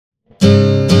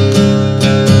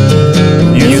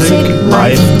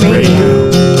Life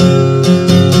Radio.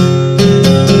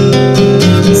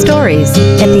 Stories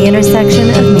at the intersection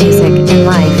of music and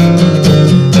life.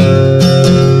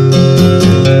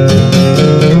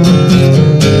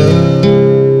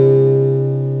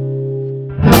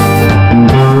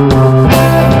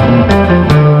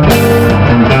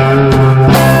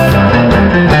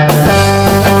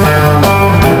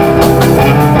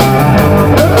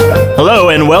 Hello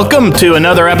and welcome to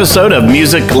another episode of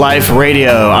Music Life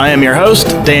Radio. I am your host,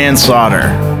 Dan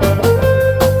Sauter.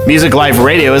 Music Life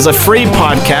Radio is a free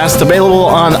podcast available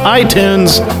on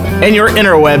iTunes and your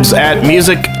interwebs at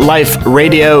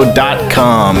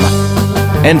musicliferadio.com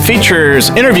and features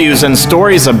interviews and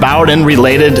stories about and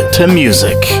related to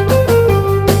music.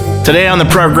 Today on the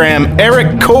program,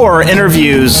 Eric Corr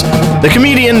interviews the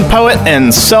comedian, poet,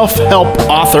 and self-help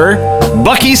author,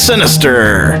 Bucky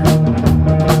Sinister.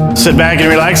 Sit back and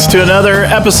relax to another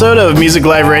episode of Music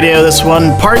Live Radio. This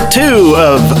one, part 2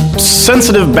 of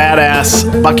sensitive badass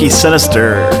Bucky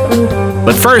Sinister.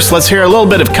 But first, let's hear a little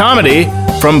bit of comedy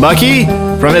from Bucky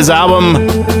from his album,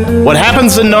 What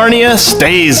Happens in Narnia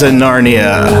Stays in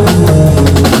Narnia.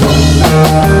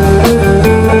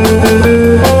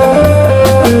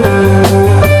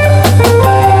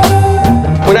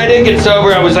 When I did get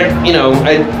sober, I was like,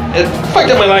 I fucked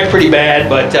up my life pretty bad,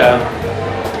 but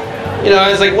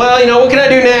I was like, well, what can I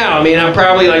do now? I mean, I'm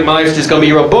probably like, my life's just gonna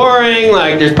be real boring.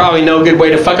 Like, there's probably no good way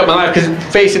to fuck up my life, because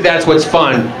face it, that's what's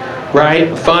fun,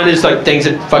 right? Fun is like things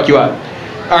that fuck you up.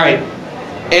 All right.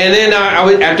 And then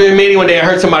after a meeting one day, I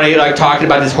heard somebody like talking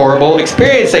about this horrible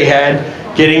experience they had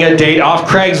getting a date off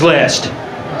Craigslist.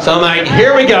 So I'm like,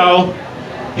 here we go.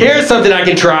 Here's something I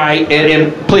can try,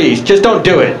 and please, just don't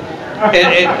do it.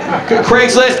 And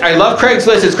Craigslist, I love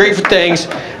Craigslist. It's great for things.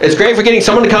 It's great for getting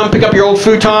someone to come pick up your old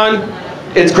futon.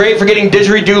 It's great for getting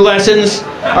didgeridoo lessons.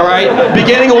 All right,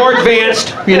 beginning or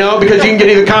advanced, because you can get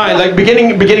either kind. Like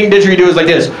beginning didgeridoo is like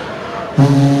this.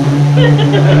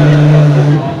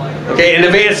 Okay, and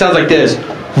advanced sounds like this.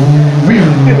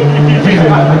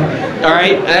 All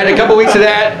right, I had a couple weeks of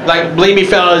that. Like, believe me,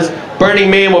 fellas,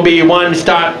 Burning Man will be one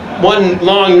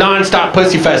long non-stop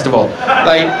pussy festival.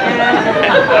 Like,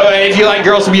 if you like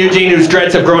girls from Eugene whose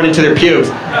dreads have grown into their pubes.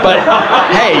 But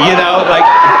hey, like,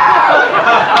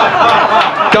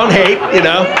 don't hate, All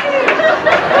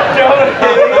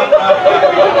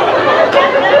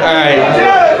right.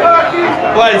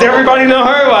 What, does everybody know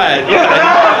her? What? Yeah.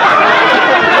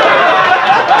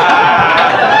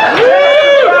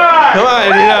 Come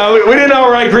on, we didn't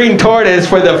all write green tortoise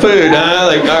for the food, huh?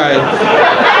 Like, all right.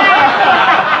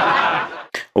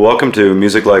 Welcome to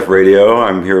Music Life Radio.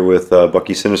 I'm here with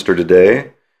Bucky Sinister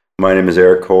today. My name is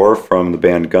Eric Corr from the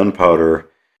band Gunpowder.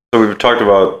 So we've talked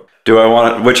about,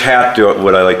 which hat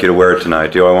would I like you to wear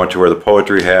tonight? Do I want you to wear the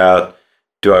poetry hat?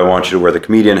 Do I want you to wear the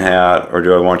comedian hat? Or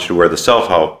do I want you to wear the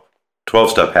self-help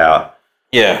 12-step hat?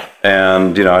 Yeah.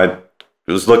 And, I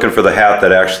was looking for the hat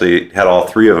that actually had all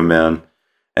three of them in.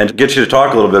 And to get you to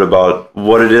talk a little bit about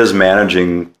what it is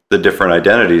managing the different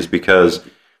identities, because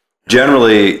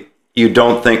generally you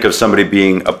don't think of somebody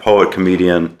being a poet,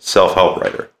 comedian, self-help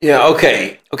writer. Yeah,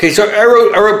 okay. So I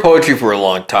wrote poetry for a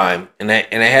long time, and I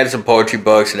had some poetry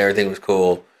books, and everything was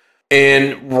cool.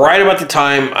 And right about the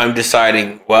time I'm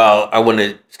deciding, well, I want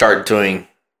to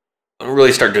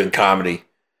really start doing comedy. I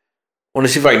want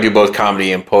to see if I can do both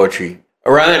comedy and poetry.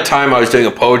 Around that time, I was doing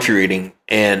a poetry reading,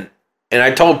 and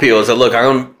I told people, I said, look, I'm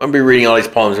going to be reading all these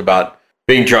poems about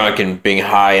being drunk and being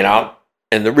high,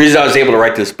 and the reason I was able to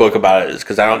write this book about it is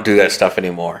because I don't do that stuff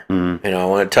anymore. Mm-hmm. I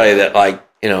want to tell you that, my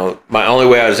only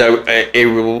way I was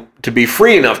able to be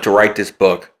free enough to write this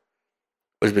book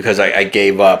was because I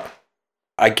gave up.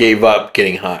 I gave up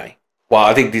getting high. While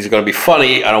I think these are going to be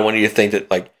funny, I don't want you to think that,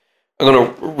 I'm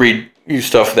going to read you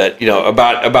stuff that,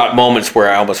 about moments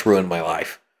where I almost ruined my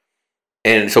life.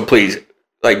 And so please,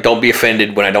 don't be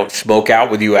offended when I don't smoke out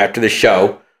with you after the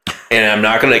show, and I'm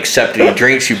not going to accept any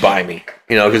drinks you buy me,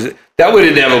 because that would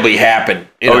inevitably happen.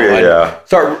 I'd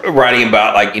start writing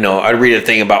about, I'd read a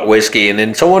thing about whiskey, and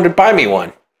then someone would buy me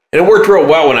one. And it worked real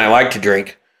well when I liked to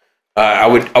drink. I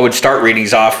would start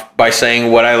readings off by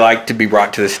saying what I like to be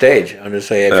brought to the stage. I'm just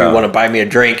say, if you want to buy me a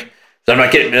drink, so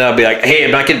I'll be like, hey, I'm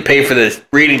not getting paid for this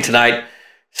reading tonight,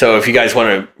 so if you guys want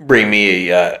to bring me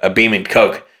a Beam and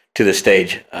Coke to the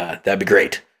stage, that'd be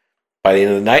great. By the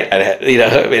end of the night, I'd have,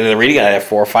 in the reading, I'd have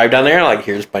 4 or 5 down there. Like,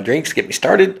 here's my drinks, get me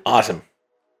started. Awesome.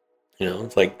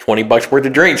 It's like $20 worth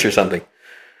of drinks or something.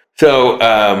 So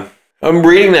I'm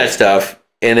reading that stuff,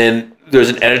 and then there's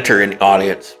an editor in the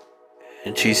audience,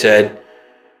 and she said,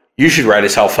 "You should write a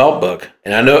self-help book."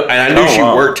 And I knew she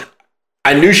worked.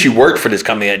 I knew she worked for this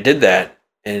company that did that,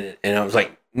 and I was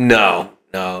like, no.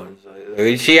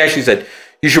 She actually said,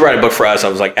 "You should write a book for us." I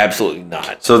was like, "Absolutely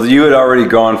not." So you had already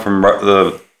gone from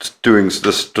doing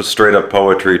the straight up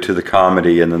poetry to the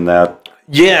comedy, and then that.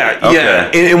 Yeah, Okay.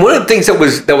 yeah. And one of the things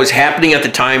that was happening at the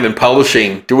time in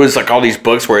publishing, there was like all these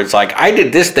books where it's like, I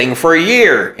did this thing for a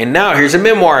year, and now here's a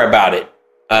memoir about it.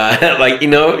 Like, you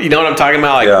know what I'm talking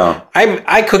about? Like, Yeah.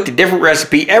 I cooked a different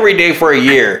recipe every day for a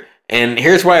year, and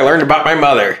here's what I learned about my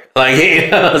mother. Like,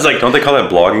 I was like, Don't they call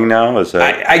that blogging now? Is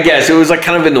that I guess it was like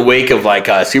kind of in the wake of like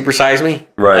Super Size Me.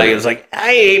 Right. Like, it was like,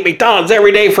 I ate McDonald's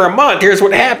every day for a month. Here's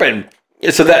what happened.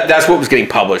 So that's what was getting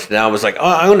published. And I was like, oh,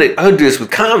 I'm gonna do this with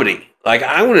comedy. Like,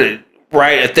 I want to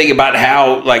write a thing about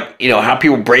how, like, you know, how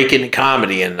people break into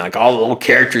comedy and like all the little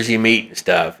characters you meet and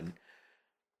stuff. And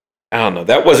I don't know.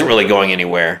 That wasn't really going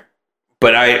anywhere.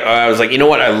 But I was like, you know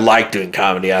what? I like doing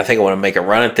comedy. I think I want to make a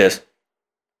run at this.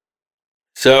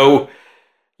 So,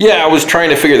 yeah, I was trying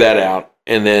to figure that out.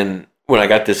 And then when I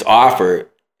got this offer,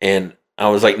 and I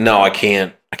was like, no, I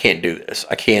can't do this.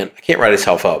 I can't write a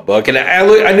self-help book. And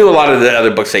I knew a lot of the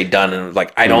other books they'd done, and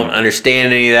like, I don't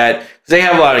understand any of that. They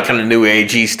have a lot of kind of new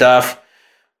agey stuff,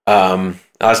 a lot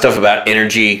of stuff about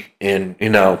energy and, you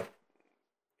know,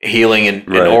 healing and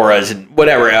auras and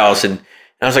whatever else. And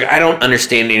I was like, I don't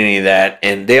understand any of that.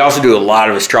 And they also do a lot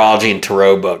of astrology and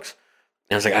tarot books.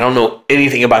 And I was like, I don't know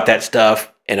anything about that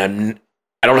stuff, and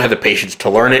I don't have the patience to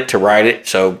learn it, to write it.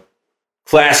 So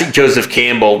classic Joseph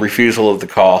Campbell refusal of the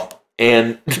call.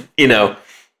 And, you know,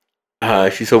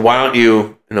 she said, why don't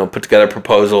you put together a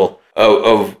proposal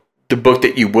of the book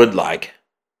that you would like?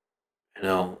 You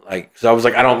know, like, because I was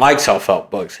like, I don't like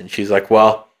self-help books. And she's like,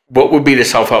 well, what would be the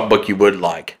self-help book you would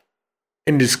like?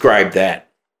 And describe that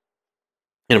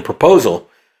in a proposal.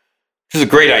 This is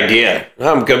a great idea.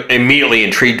 I'm immediately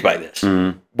intrigued by this.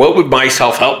 Mm-hmm. What would my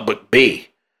self-help book be?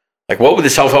 Like, what would the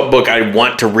self-help book I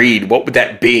want to read? What would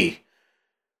that be?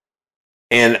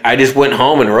 And I just went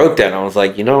home and wrote that. And I was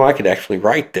like, I could actually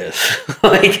write this.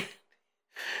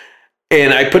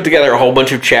 And I put together a whole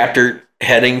bunch of chapter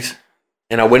headings.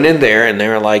 And I went in there, and they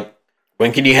were like,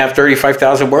 when can you have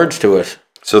 35,000 words to us?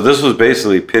 So this was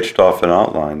basically pitched off an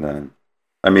outline then.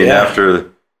 I mean,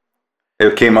 after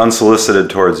it came unsolicited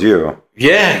towards you.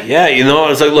 Yeah. I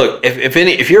was like, look,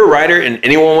 if you're a writer and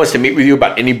anyone wants to meet with you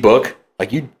about any book,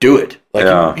 like, you do it.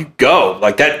 Like, you go.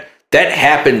 Like, that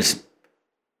happens.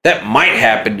 That might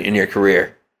happen in your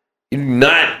career. You do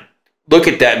not look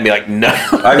at that and be like, no.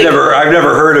 I've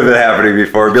never heard of it happening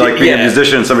before. It'd be like being a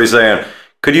musician and somebody saying,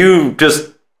 could you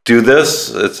just do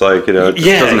this? It's like, it just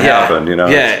doesn't happen, Yeah,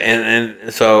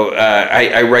 and so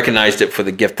I recognized it for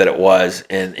the gift that it was,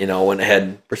 and, went ahead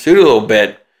and pursued it a little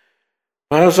bit.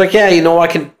 I was like, I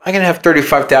can have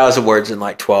 35,000 words in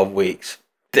like 12 weeks.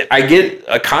 I get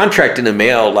a contract in the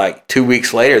mail like 2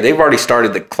 weeks later. They've already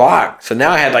started the clock. So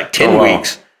now I had like 10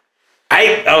 weeks.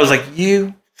 I was like,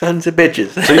 you sons of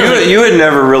bitches. So you had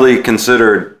never really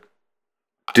considered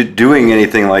doing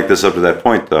anything like this up to that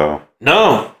point, though?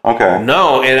 No. Okay.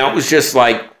 No, and I was just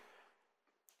like,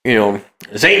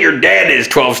 this ain't your dad's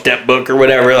 12-step book or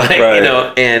whatever. Like,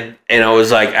 and I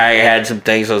was like, I had some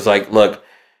things. I was like, look,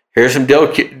 here's some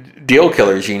deal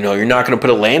killers. You're not going to put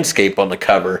a landscape on the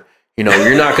cover.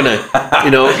 You're not going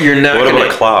to, you're not what about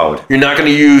a cloud? You're not going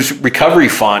to use recovery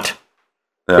font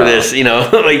for this,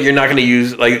 like, you're not going to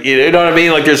use, like, you know what I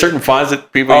mean? Like, there's certain fonts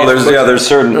that people use. There's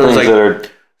certain things that are.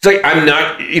 It's like, I'm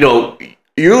not, you're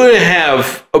going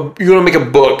to make a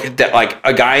book that, like,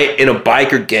 a guy in a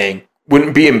biker gang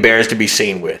wouldn't be embarrassed to be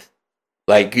seen with.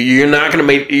 Like, you're not going to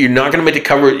make the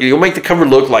cover, you'll make the cover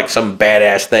look like some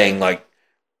badass thing. Like,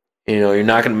 you're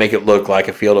not going to make it look like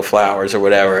a field of flowers or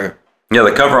whatever. Yeah,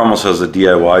 the cover almost has a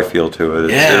DIY feel to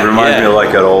it. It reminds me of like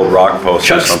an old rock poster.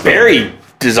 Chuck Sperry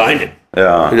designed it.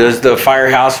 Yeah. He does the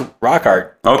Firehouse rock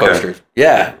art posters.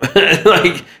 Yeah.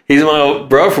 Like, he's my old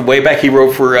bro from way back. He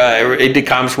wrote for, he did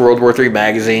comics for World War III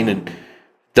magazine and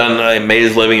made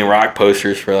his living in rock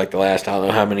posters for like the last, I don't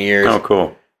know how many years. Oh,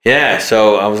 cool. Yeah.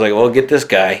 So I was like, well, get this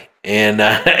guy. And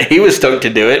he was stoked to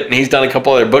do it. And he's done a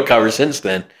couple other book covers since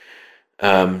then.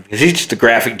 Because he's just a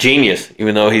graphic genius,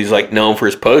 even though he's like known for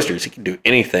his posters. He can do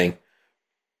anything.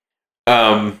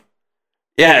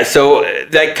 Yeah, so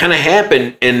that kind of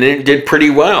happened, and it did pretty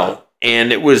well.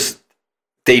 And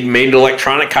they made an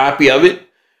electronic copy of it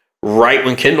right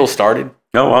when Kindle started.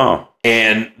 Oh, wow.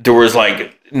 And there was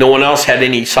like, no one else had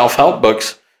any self-help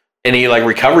books, any like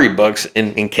recovery books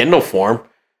in Kindle form.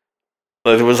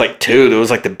 There was like 2. There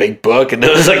was like the big book, and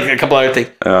there was like a couple other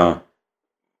things.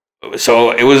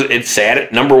 So it sat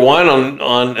at number 1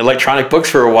 on electronic books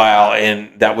for a while,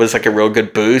 and that was like a real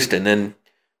good boost. And then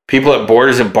people at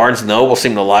Borders and Barnes & Noble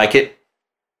seemed to like it.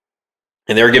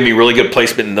 And they were giving me really good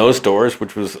placement in those stores,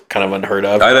 which was kind of unheard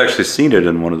of. I'd actually seen it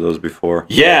in one of those before.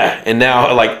 Yeah, and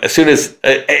now like as soon as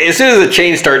the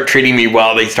chains start treating me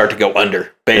well, they start to go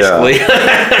under, basically.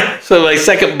 Yeah. So my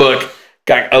second book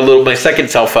my second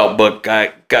self-help book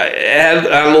had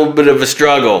a little bit of a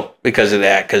struggle because of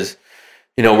that, because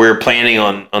we were planning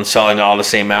on selling all the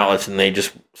same outlets,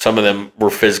 and some of them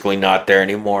were physically not there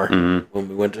anymore when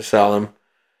we went to sell them.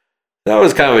 That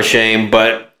was kind of a shame,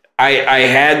 but I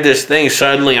had this thing.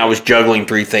 Suddenly I was juggling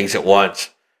 3 things at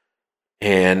once.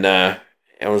 And I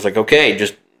was like, okay,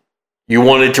 you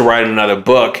wanted to write another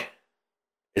book.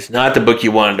 It's not the book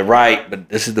you wanted to write, but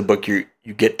this is the book you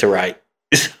get to write.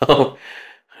 So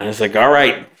I was like, all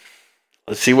right,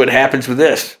 let's see what happens with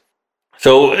this.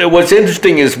 So what's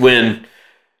interesting is when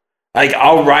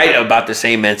I'll write about the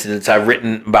same incidents. I've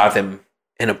written about them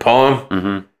in a poem.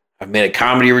 Mm-hmm. I've made a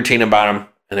comedy routine about them,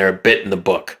 and they're a bit in the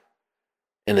book.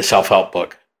 In the self-help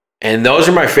book. And those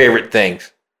are my favorite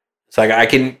things. It's like I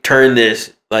can turn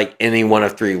this like any one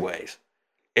of 3 ways.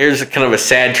 Here's kind of a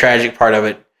sad, tragic part of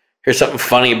it. Here's something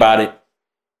funny about it.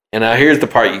 And now here's the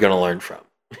part you're going to learn from.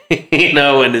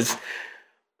 And it's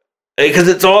because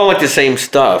it's all like the same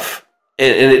stuff.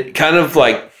 And it kind of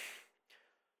like,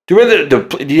 do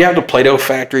you have the Play-Doh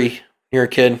factory when you were a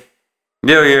kid?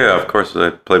 Yeah, of course I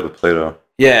played with Play-Doh.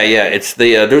 Yeah. It's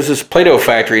there's this Play-Doh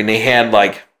factory, and they had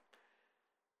like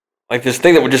this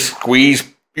thing that would just squeeze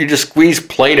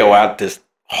Play-Doh out this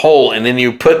hole, and then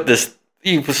you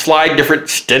slide different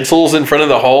stencils in front of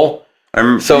the hole.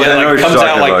 So it comes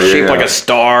out like shaped like a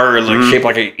star, or like shaped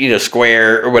like a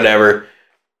square or whatever.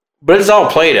 But it's all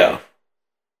Play-Doh.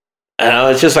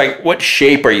 It's just like, what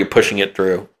shape are you pushing it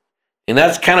through? And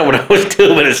that's kind of what I was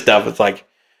doing with this stuff. It's like,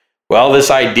 well,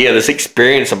 this idea, this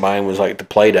experience of mine was like the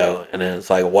Play-Doh, and then it's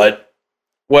like, what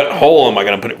hole am I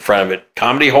going to put in front of it?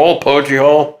 Comedy hole, poetry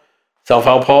hole,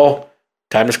 self-help hole,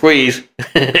 time to squeeze.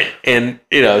 And,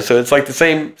 so it's like the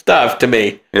same stuff to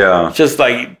me. Yeah. It's just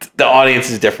like the audience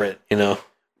is different, Do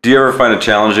you ever find it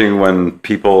challenging when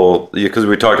people, because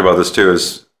we talked about this too,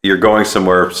 is you're going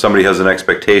somewhere, somebody has an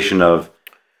expectation of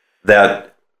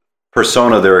that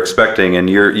persona they're expecting, and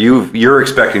you're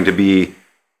expecting to be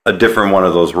a different one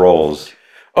of those roles.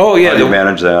 Oh, yeah. How do you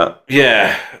manage that?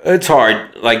 Yeah, it's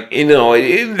hard. Like,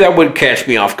 that would catch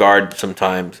me off guard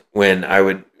sometimes when I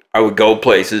would go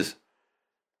places,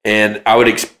 and I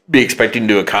would be expecting to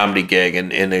do a comedy gig,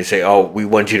 and they say, oh, we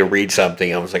want you to read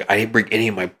something. I was like, I didn't bring any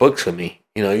of my books with me.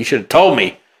 You should have told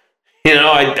me. So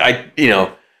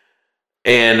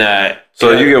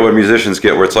you get what musicians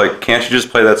get, where it's like, can't you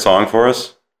just play that song for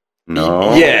us?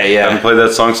 No. Yeah. I haven't played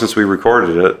that song since we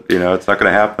recorded it. It's not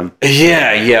going to happen.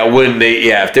 Yeah.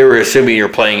 If they were assuming you're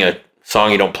playing a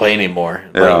song you don't play anymore.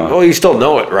 Like, you still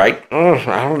know it, right? Oh,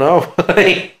 I don't know.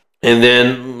 And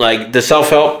then, like, the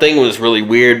self-help thing was really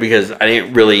weird because I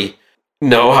didn't really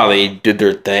know how they did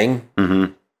their thing.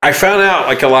 Mm-hmm. I found out,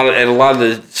 like, at a lot of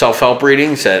the self-help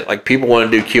readings that, like, people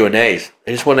want to do Q&As.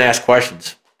 They just want to ask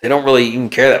questions. They don't really even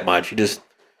care that much. You just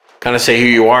kind of say who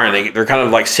you are, and they're kind of,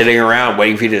 like, sitting around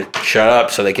waiting for you to shut up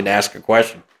so they can ask a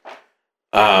question,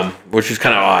 which was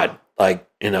kind of odd. Like,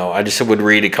 I just would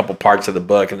read a couple parts of the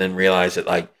book and then realize that,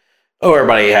 like, oh,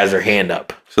 everybody has their hand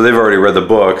up. So they've already read the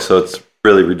book, so it's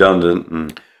really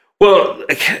redundant. Well,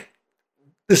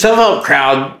 the self-help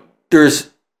crowd,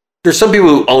 there's some people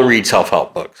who only read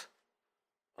self-help books.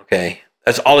 Okay,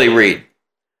 that's all they read.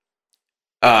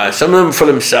 Some of them for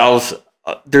themselves.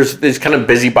 There's kind of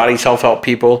busybody self-help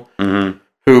people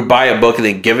who buy a book and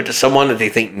then give it to someone that they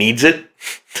think needs it,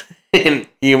 and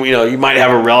you might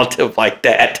have a relative like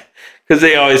that, because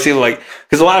they always seem like,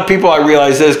 because a lot of people, I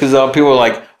realize this, because people are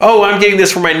like, oh, I'm getting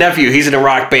this for my nephew, he's in a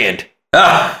rock band. And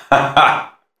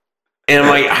I'm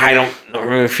like, I don't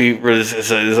know if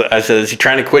I said, is he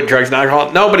trying to quit drugs and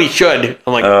alcohol? No, but he should.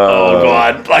 I'm like, oh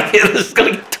God, like, this is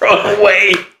going to get thrown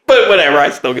away. But whatever, I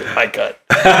still get my cut.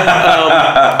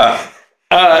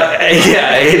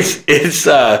 It's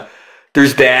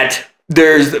there's that.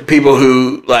 There's people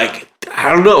who, like,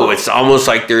 I don't know, it's almost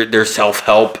like they're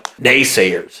self-help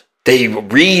naysayers. They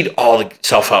read all the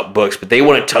self-help books, but they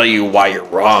want to tell you why you're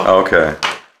wrong. Okay.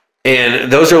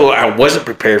 And I wasn't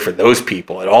prepared for those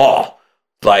people at all.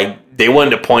 Like, they wanted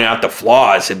to point out the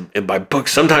flaws in my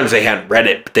books. Sometimes they hadn't read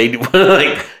it, but they want to,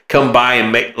 like, come by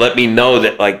and let me know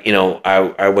that, like,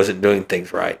 I wasn't doing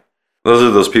things right. Those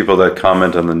are those people that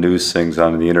comment on the news things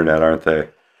on the internet, aren't they?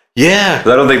 Yeah.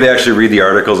 I don't think they actually read the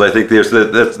articles. I think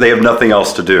they have nothing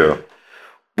else to do.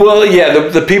 Well, yeah,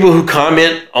 the people who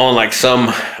comment on, like,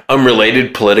 some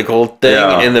unrelated political thing,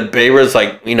 and the Bear's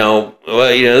like,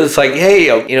 it's like, hey,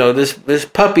 this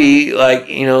puppy, like,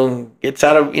 gets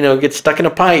out of, gets stuck in a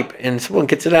pipe, and someone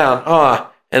gets it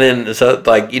out, and then so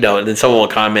like, and then someone will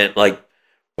comment like,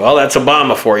 well, that's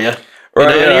Obama for you,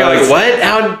 right? And you're like, what?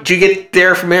 How did you get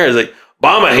there from there? It's like,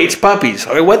 Obama hates puppies.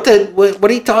 I mean, what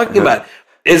are you talking about?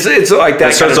 It's like that.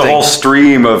 It starts a whole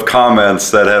stream of comments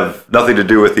that have nothing to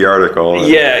do with the article.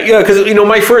 Yeah, because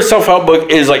my first self-help book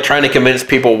is like trying to convince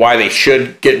people why they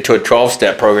should get into a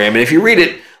 12-step program. And if you read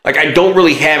it, like I don't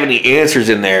really have any answers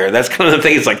in there. That's kind of the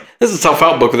thing. It's like, this is a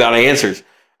self-help book without answers.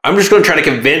 I'm just going to try to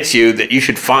convince you that you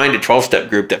should find a 12-step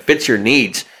group that fits your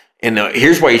needs. And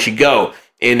here's why you should go.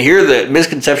 And here are the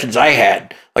misconceptions I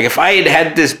had. Like if I had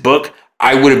had this book,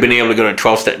 I would have been able to go to a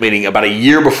 12-step meeting about a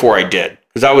year before I did.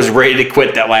 Because I was ready to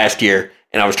quit that last year,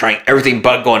 and I was trying everything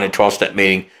but going to a 12-step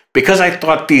meeting because I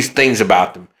thought these things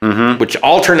about them, which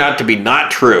all turned out to be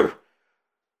not true.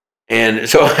 And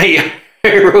so I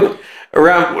wrote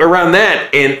around that.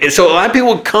 And so a lot of people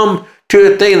would come to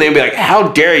the thing, and they'd be like, how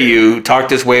dare you talk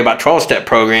this way about 12-step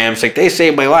programs? Like, they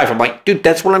saved my life. I'm like, dude,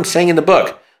 that's what I'm saying in the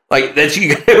book. Like, that's,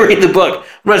 you gotta read the book.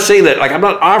 I'm not saying that, like, I'm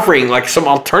not offering, like, some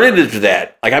alternative to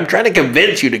that. Like, I'm trying to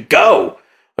convince you to go.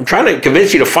 I'm trying to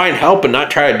convince you to find help and not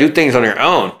try to do things on your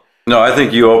own. No, I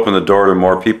think you opened the door to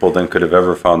more people than could have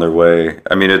ever found their way.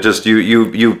 I mean, it just,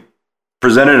 you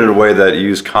presented it in a way that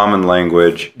used common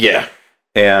language. Yeah.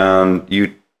 And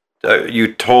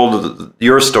you told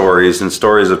your stories and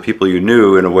stories of people you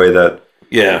knew in a way that,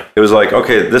 yeah, it was like,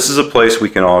 okay, this is a place we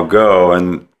can all go,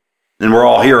 and we're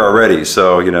all here already.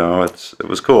 So, it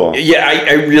was cool. Yeah,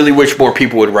 I really wish more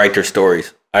people would write their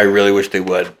stories. I really wish they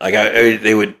would. Like,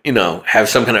 they would, have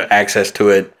some kind of access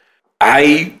to it.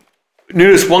 I knew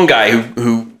this one guy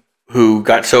who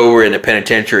got sober in the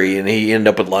penitentiary, and he ended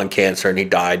up with lung cancer, and he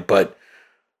died. But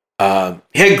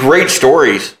he had great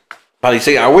stories about these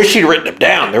things. I wish he'd written them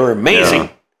down. They were amazing.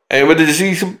 Yeah. But there's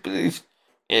these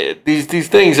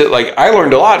things that, like, I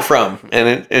learned a lot from,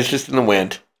 and it's just in the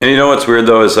wind. And you know what's weird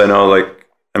though is I know, like,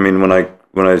 I mean, when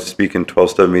I speak in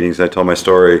 12-step meetings, I tell my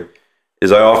story.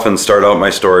 Is I often start out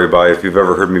my story by, if you've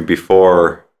ever heard me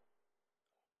before,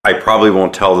 I probably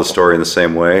won't tell the story in the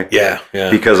same way. Yeah.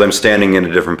 Because I'm standing in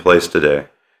a different place today.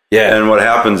 Yeah. And what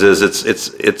happens is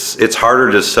it's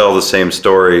harder to tell the same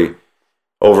story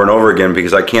over and over again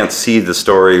because I can't see the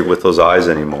story with those eyes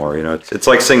anymore. It's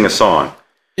like singing a song.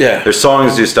 Yeah. There's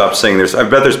songs you stop singing. I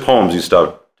bet there's poems you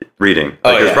stop reading.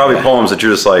 There's probably poems that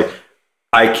you're just like,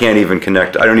 I can't even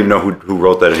connect. I don't even know who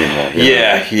wrote that anymore.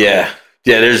 Yeah.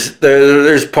 Yeah,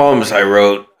 there's poems I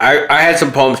wrote. I had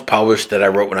some poems published that I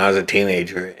wrote when I was a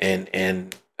teenager,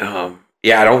 and I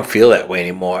don't feel that way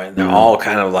anymore. And they're all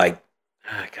kind of like,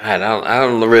 God, I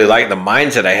don't really like the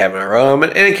mindset I have when I wrote them.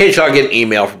 And occasionally I'll get an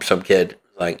email from some kid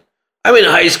like, I'm in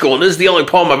high school and this is the only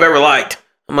poem I've ever liked.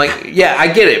 I'm like, yeah,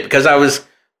 I get it because I was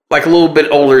like a little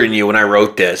bit older than you when I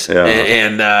wrote this,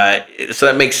 and so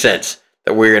that makes sense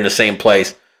that we're in the same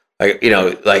place. Like,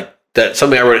 like. That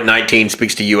something I wrote at 19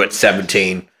 speaks to you at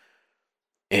 17,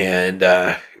 and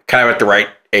kind of at the right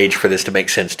age for this to make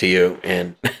sense to you.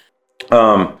 And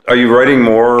are you writing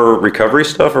more recovery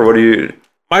stuff, or what do you?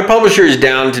 My publisher is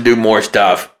down to do more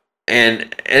stuff,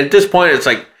 and at this point, it's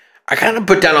like I kind of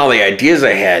put down all the ideas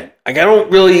I had. Like, I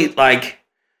don't really like.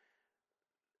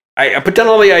 I put down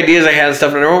all the ideas I had and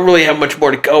stuff, and I don't really have much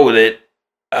more to go with it.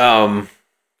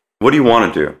 What do you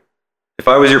want to do? If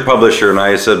I was your publisher and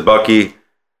I said, Bucky,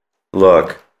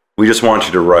 look, we just want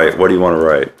you to write. What do you want to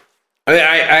write?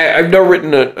 I've never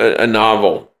written a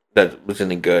novel that was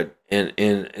any good, and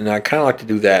I kind of like to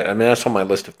do that. I mean, that's on my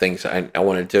list of things I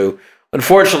want to do.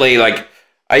 Unfortunately, like,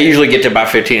 I usually get to about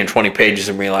 15 and 20 pages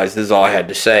and realize this is all I had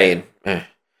to say. And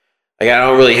like, I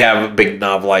don't really have big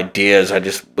novel ideas. I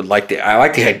just would like the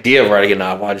idea of writing a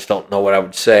novel. I just don't know what I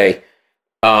would say.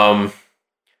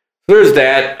 There's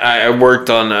that. I worked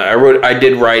on. I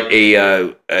did write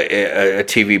a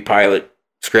TV pilot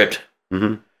script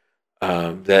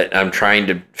that I'm trying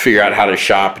to figure out how to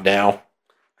shop now.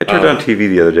 I turned on TV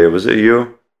the other day. Was it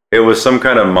you? It was some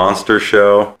kind of monster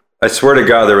show. I swear to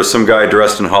God, there was some guy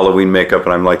dressed in Halloween makeup,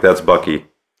 and I'm like, "That's Bucky."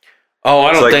 Oh,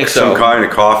 I don't think so. Some kind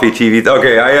of coffee TV.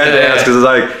 Okay, I had to ask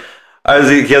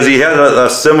because he had a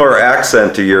similar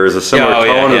accent to yours, a similar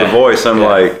tone of the voice. I'm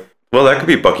like, well, that could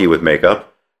be Bucky with makeup.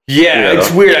 Yeah,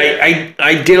 it's weird.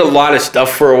 I did a lot of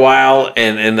stuff for a while,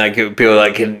 and like people were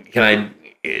like, can I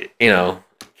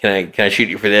shoot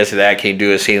you for this or that? Can you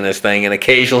do a scene in this thing? And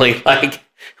occasionally, like,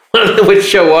 one of them would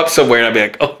show up somewhere, and I'd be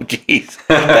like, oh, geez,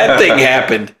 that thing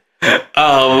happened.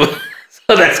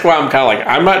 So that's why I'm kind of like,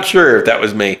 I'm not sure if that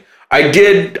was me. I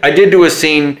did do a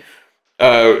scene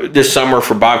this summer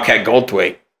for Bobcat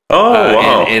Goldthwait. Oh,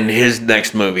 wow. in his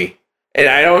next movie. And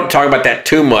I don't talk about that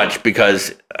too much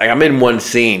because I'm in one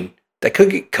scene that could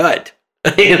get cut.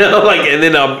 You know, like, and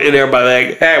then I'm in there by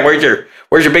like, hey, where's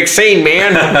your big scene,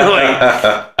 man?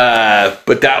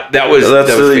 But that was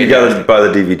you got to buy the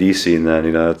DVD scene then.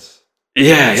 You know, that's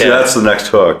that's the next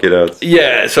hook. You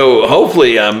know, So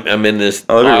hopefully I'm in this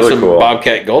awesome really cool.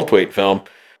 Bobcat Goldthwait film.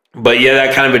 But yeah,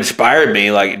 that kind of inspired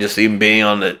me. Like just even being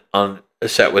on a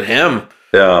set with him.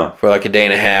 Yeah. For like a day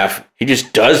and a half, he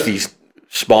just does these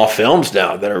small films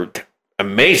now that are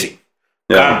amazing.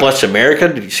 Yeah. God Bless America.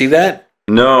 Did you see that?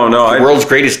 No. The World's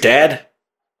Greatest Dad.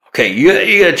 Okay, you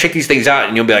got to check these things out,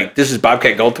 and you'll be like, "This is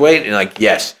Bobcat Goldthwait," and you're like,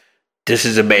 "Yes, this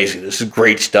is amazing. This is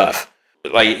great stuff."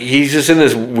 Like he's just in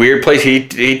this weird place.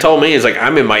 He told me he's like,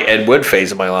 "I'm in my Ed Wood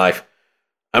phase of my life.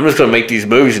 I'm just going to make these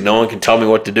movies, and no one can tell me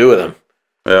what to do with them."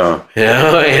 Yeah, you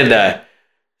know, and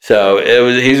so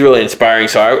he's really inspiring.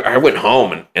 So I went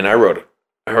home and I wrote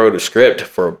a script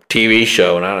for a TV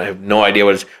show, and I have no idea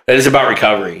what it's about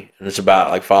recovery, and it's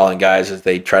about like following guys as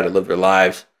they try to live their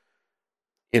lives.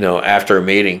 You know, after a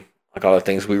meeting, like all the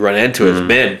things we run into as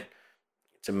men.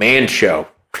 It's a man show,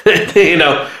 you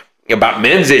know, about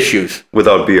men's issues.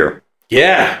 Without beer.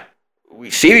 Yeah. We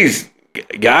see these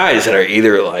guys that are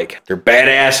either like, they're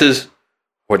badasses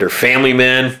or they're family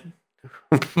men,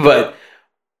 but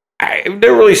I've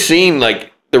never really seen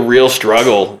like the real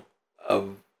struggle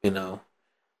of, you know,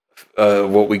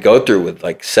 what we go through with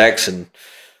like sex and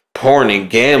porn and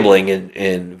gambling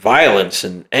and violence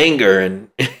and anger and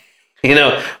you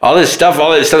know, all this stuff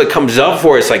that comes up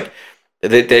for us, like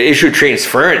the issue of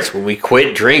transference when we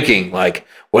quit drinking, like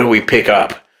what do we pick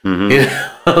up? Mm-hmm. You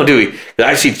know, do we?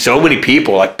 I've seen so many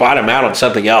people like bottom out on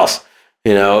something else,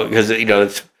 you know, because you know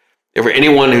it's for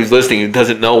anyone who's listening who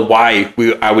doesn't know why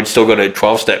I would still go to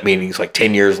 12-step meetings like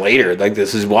 10 years later. Like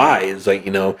this is why. It's like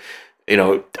you know,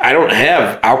 I don't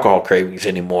have alcohol cravings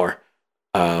anymore,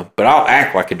 but I'll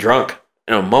act like a drunk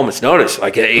in a moment's notice.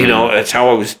 Like you know, that's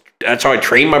how I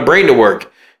trained my brain to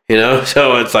work, you know?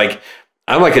 So it's like,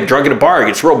 I'm like a drunk in a bar. It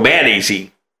gets real mad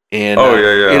easy. And,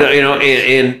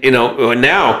 and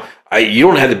now you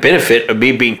don't have the benefit of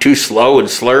me being too slow and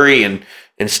slurry and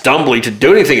stumbly to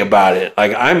do anything about it.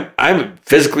 Like I'm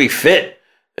physically fit,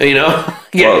 you know?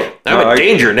 I'm a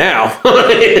danger now.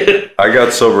 I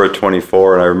got sober at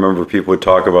 24 and I remember people would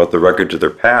talk about the wreckage of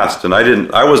their past. And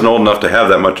I wasn't old enough to have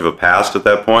that much of a past at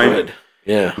that point. Good.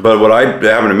 Yeah. But what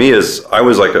happened to me is I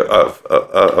was like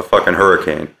a fucking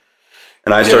hurricane.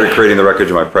 And I started creating the wreckage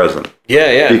of my present.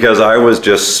 Yeah. Because I was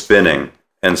just spinning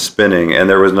and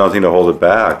there was nothing to hold it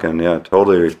back. And yeah,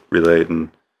 totally relate.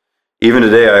 And even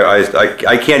today,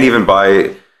 I can't even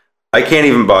buy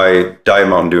Diet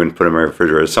Mountain Dew and put it in my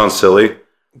refrigerator. It sounds silly.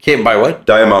 You can't buy what?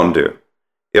 Diet Mountain Dew.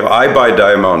 If I buy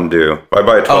Diet Mountain Dew, if I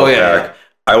buy a 12-pack,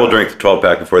 I will drink the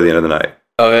 12-pack before the end of the night.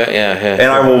 Oh, yeah. And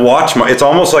I will watch it's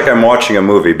almost like I'm watching a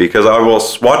movie because I will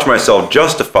watch myself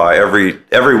justify every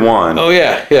one. Oh,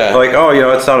 yeah. Like, oh, you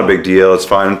know, it's not a big deal. It's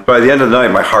fine. By the end of the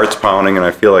night, my heart's pounding and I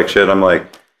feel like shit. I'm like,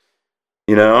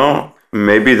 you know,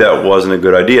 maybe that wasn't a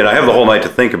good idea. And I have the whole night to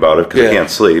think about it because I can't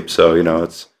sleep. So, you know,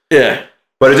 it's... Yeah.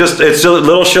 But it's still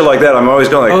little shit like that. I'm always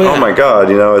going like, oh my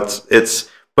God, you know,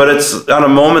 but it's on a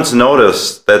moment's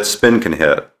notice that spin can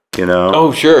hit, you know?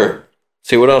 Oh, sure.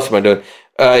 See, what else am I doing?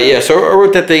 So I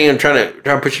wrote that thing and trying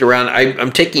to push it around.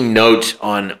 I'm taking notes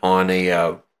on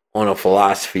a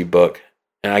philosophy book,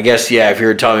 and I guess if you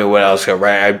were telling me what else,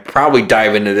 right, I'd probably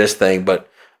dive into this thing. But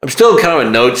I'm still kind of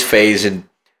a notes phase, and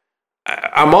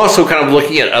I'm also kind of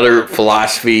looking at other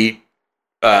philosophy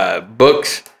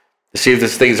books to see if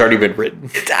this thing's already been written.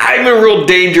 I'm in real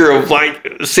danger of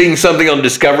like seeing something on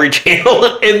Discovery Channel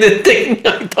and then thinking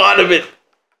I thought of it.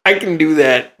 I can do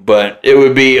that, but it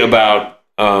would be about.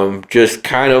 Just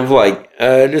kind of like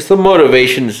just the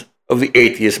motivations of the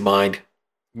atheist mind,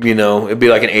 you know. It'd be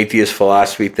like an atheist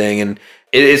philosophy thing, and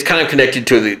it's kind of connected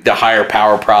to the higher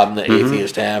power problem that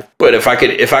atheists have. But if I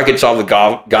could solve the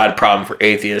God problem for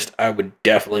atheists, I would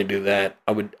definitely do that.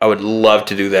 I would love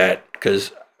to do that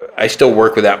because I still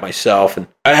work with that myself, and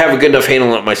I have a good enough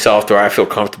handle on it myself to where I feel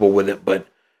comfortable with it. But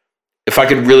if I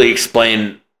could really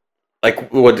explain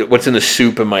like what's in the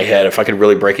soup in my head, if I could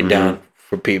really break it down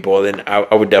for people, then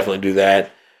I would definitely do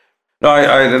that. No,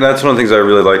 and that's one of the things I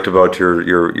really liked about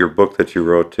your book that you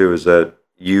wrote too, is that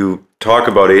you talk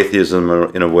about atheism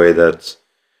in a way that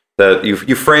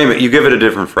you frame it, you give it a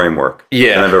different framework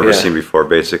than I've ever seen before.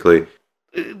 Basically,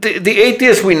 the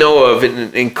atheists we know of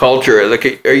in culture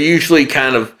like are usually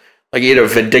kind of like either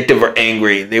vindictive or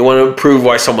angry. They want to prove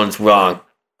why someone's wrong.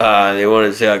 They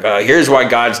want to say like, here's why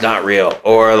God's not real,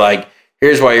 or like,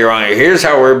 here's why you're wrong. Here's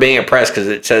how we're being oppressed because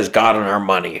it says God on our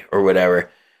money or whatever.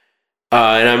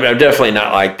 And I'm definitely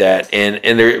not like that.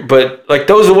 And there, but like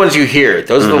those are the ones you hear.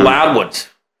 Those are the loud ones.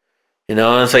 You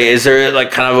know, and it's like, is there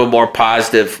like kind of a more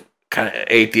positive kind of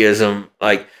atheism?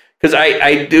 Like, because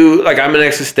I do, like, I'm an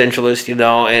existentialist, you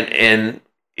know, and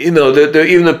you know,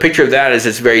 even the picture of that is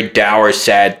this very dour,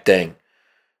 sad thing.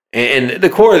 And the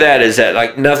core of that is that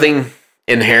like nothing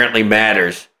inherently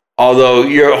matters. Although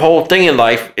your whole thing in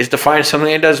life is to find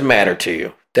something that does matter to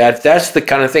you. That's the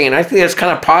kind of thing. And I think that's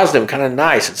kind of positive, kind of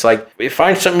nice. It's like,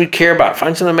 find something you care about.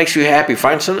 Find something that makes you happy.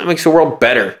 Find something that makes the world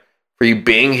better for you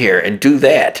being here, and do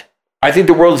that. I think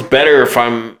the world's better if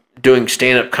I'm doing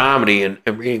stand-up comedy and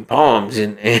reading poems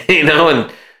and you know,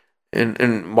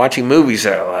 and watching movies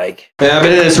that I like. Yeah, I've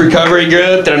been in this recovery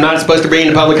group that I'm not supposed to bring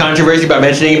into public controversy by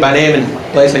mentioning it by name in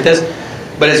a place like this.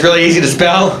 But it's really easy to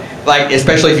spell, like,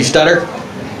 especially if you stutter.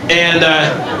 And,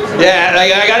 yeah,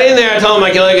 like, I got in there, I told them,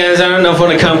 like, look, guys, I don't know if I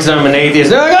want to come because I'm an atheist.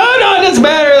 They're like, oh, no, it doesn't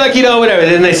matter, like, you know, whatever.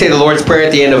 Then they say the Lord's Prayer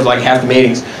at the end of, like, half the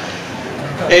meetings.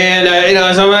 And, you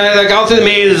know, so I'm like, all through the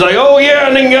meetings, it's like, oh, yeah,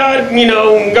 and then God, you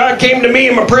know, God came to me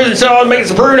in my prison cell and making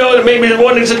some Bruno and maybe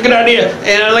one is such a good idea.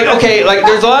 And I'm like, okay, like,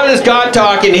 there's a lot of this God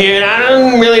talk in here, and I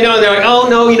don't really know. And they're like, oh,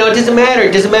 no, you know, it doesn't matter.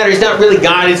 It doesn't matter. It's not really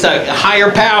God. It's like a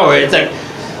higher power. It's like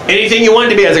anything you want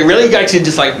it to be. I was like, really? You guys should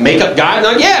just, like, make up God? And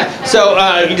I'm like, yeah. So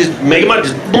you just make him up,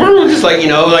 just like, you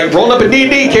know, like rolling up a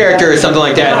D&D character or something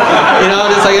like that. You know,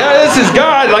 just like, oh, this is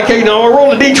God. Like, you know, I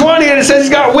rolled a D20 and it says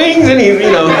he's got wings and he,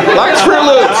 you know, likes Fruit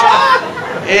Loops.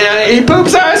 And he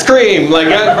poops ice cream, like,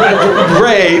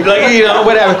 great, like, you know,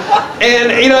 whatever.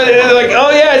 And, you know, they're like,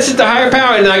 oh, yeah, it's just a higher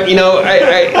power. And, like, you know,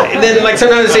 and then, like,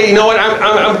 sometimes I say, you know what,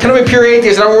 I'm kind of a pure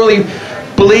atheist. I don't really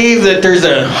believe that there's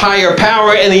a higher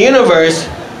power in the universe.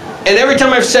 And every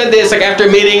time I've said this, like, after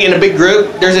a meeting in a big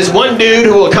group, there's this one dude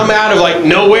who will come out of, like,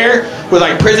 nowhere with,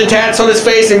 like, prison tats on his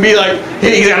face and be like,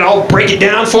 he's got to all break it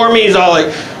down for me. He's all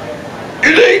like,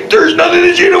 you think there's nothing in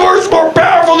this universe more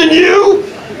powerful than you?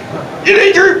 You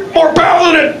think you're more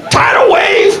powerful than a tidal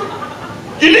wave?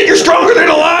 You think you're stronger than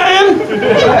a lion?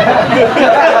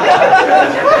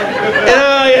 And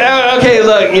okay,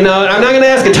 look, you know, I'm not going to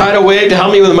ask a tidal wave to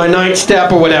help me with my ninth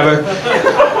step or whatever.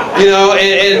 You know,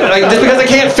 and like, just because I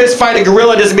can't fist fight a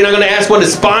gorilla doesn't mean I'm going to ask one to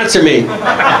sponsor me.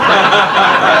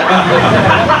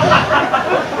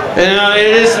 And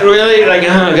it is really like,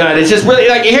 oh God, it's just really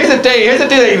like, here's the thing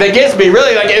that gets me,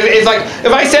 really, like, it's like,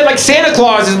 if I said like Santa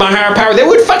Claus is my higher power, they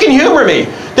would fucking humor me.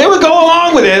 They would go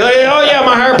along with it. Like, oh yeah,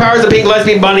 my higher power is a pink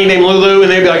lesbian bunny named Lulu, and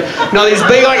they'd be like, no, these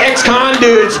big like ex-con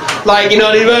dudes, like, you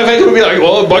know, these motherfuckers would be like,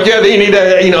 well, but yeah, you need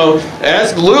to, you know,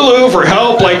 ask Lulu for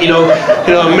help, like, you know,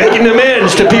 making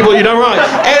amends to people you done wrong.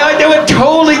 And like, they would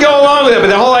totally go along with it, but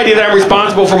the whole idea that I'm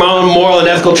responsible for my own moral and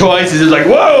ethical choices is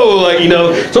like, whoa, like, you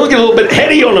know, someone's getting a little bit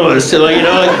heady on us, so, like, you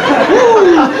know, like,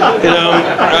 woo, you know,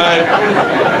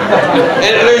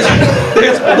 and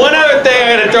there's one other thing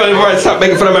I gotta throw in before I stop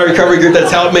making fun of my recovery group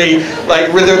that's helped me,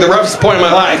 like, with the roughest point in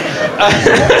my life.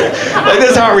 Like,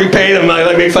 this is how I repay them, I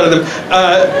like make fun of them. And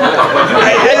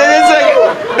it's like,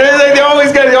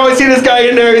 they always see this guy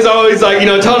in there, he's always like, you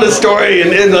know, telling his story,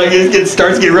 and like, it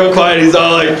starts to get real quiet, he's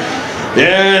all like,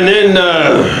 yeah, and then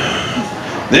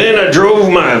I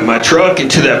drove my truck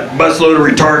into that busload of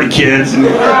retarded kids, and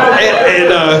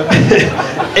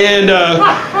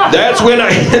that's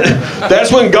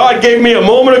when God gave me a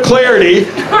moment of clarity,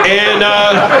 and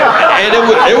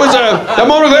it was that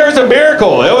moment of clarity was a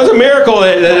miracle. It was a miracle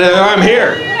that I'm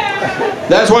here.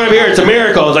 That's why I'm here. It's a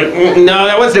miracle. It's like, no,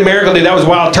 that wasn't a miracle, dude. That was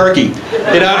wild turkey.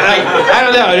 You know, like, I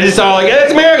don't know. It's just all like,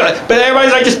 it's a miracle. But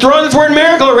everybody's like just throwing this word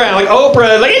miracle around. Like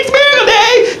Oprah, like, it's miracle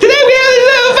day. Today we have this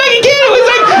little fucking kid who was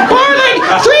like born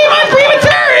like 3 months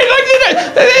premature. And like,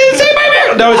 they didn't say by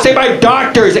miracle. No, it's say by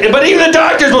doctors. But even the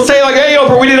doctors will say like, hey,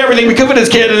 Oprah, we did everything we could for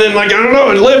this kid, and then like, I don't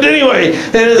know, it lived anyway.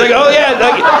 And it's like, oh yeah,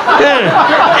 like,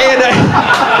 yeah. And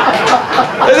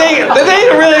the thing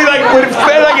that really like would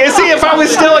like, see, if I was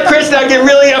still a Christian, I'd get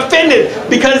really offended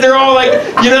because they're all like,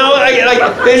 you know, like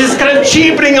they're just kind of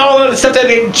cheapening all of the stuff that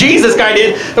the Jesus guy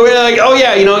did. And we're like, oh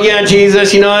yeah, you know, yeah,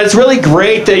 Jesus, you know, it's really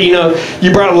great that, you know,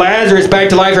 you brought Lazarus back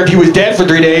to life after he was dead for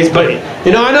 3 days, but,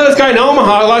 you know, I know this guy in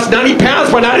Omaha lost 90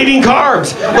 pounds by not eating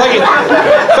carbs. Like,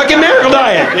 fucking miracle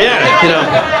diet. Yeah, you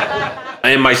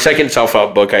know. In my second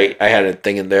self-help book, I had a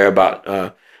thing in there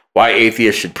about why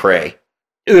atheists should pray.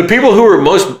 The people who were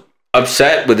most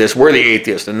upset with this were the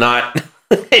atheists and not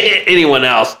anyone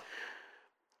else.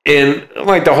 And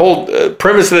like the whole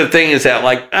premise of the thing is that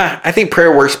like, I think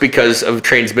prayer works because of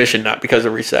transmission, not because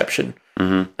of reception.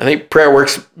 Mm-hmm. I think prayer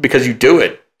works because you do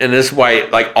it. And this is why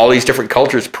like all these different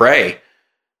cultures pray.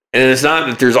 And it's not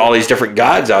that there's all these different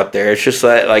gods out there. It's just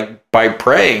that like by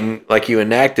praying, like you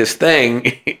enact this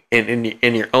thing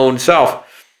in your own self.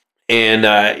 And,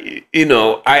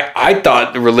 I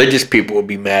thought the religious people would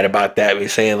be mad about that. Be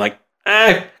saying like,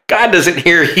 God doesn't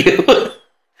hear you.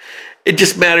 It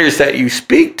just matters that you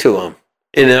speak to him,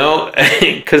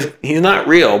 because he's not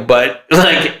real. But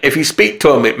like, if you speak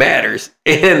to him, it matters.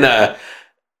 And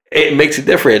it makes a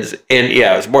difference. And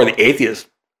yeah, it was more the atheists.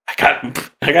 I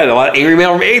got a lot of angry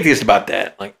mail from atheists about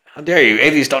that. Like, how dare you?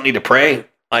 Atheists don't need to pray.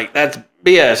 Like, that's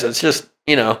BS. It's just,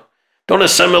 don't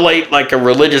assimilate like a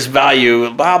religious value,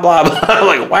 blah, blah, blah.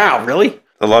 Like, wow, really?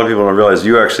 A lot of people don't realize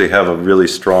you actually have a really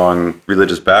strong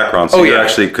religious background, so you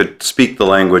actually could speak the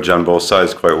language on both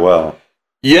sides quite well.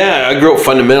 Yeah, I grew up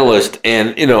fundamentalist,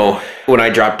 and, when I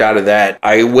dropped out of that,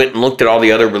 I went and looked at all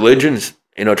the other religions,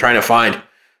 trying to find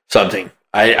something.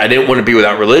 I didn't want to be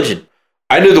without religion.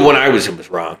 I knew the one I was in was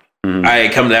wrong. Mm-hmm. I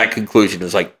had come to that conclusion. It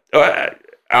was like, I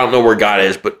don't know where God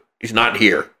is, but he's not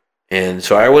here. And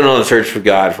so I went on a search for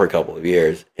God for a couple of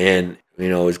years. And,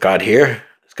 is God here?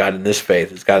 Is God in this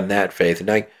faith? Is God in that faith? And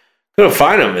I couldn't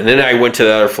find him. And then I went to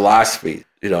the other philosophy.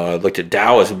 I looked at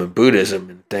Taoism and Buddhism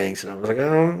and things. And I was like, I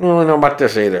don't really know about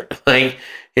this either. And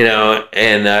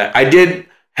I did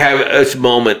have this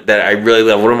moment that I really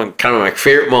love. One of my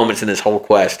favorite moments in this whole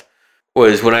quest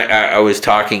was when I was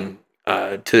talking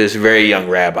to this very young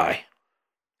rabbi.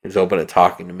 He was open to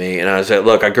talking to me. And I was like,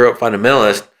 look, I grew up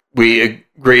fundamentalist. We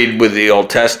agreed with the Old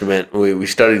Testament. We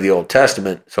studied the Old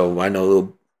Testament. So I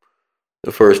know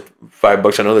the first 5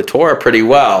 books. I know the Torah pretty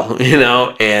well,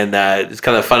 and it's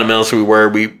kind of fundamentalist we were.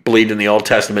 We believed in the Old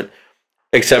Testament,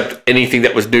 except anything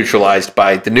that was neutralized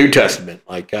by the New Testament.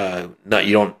 Like, in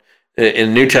the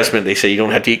New Testament, they say you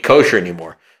don't have to eat kosher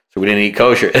anymore. So we didn't eat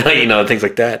kosher, things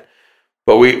like that.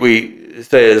 But we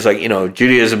say it's like,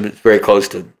 Judaism is very close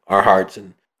to our hearts.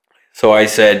 And so I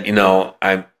said,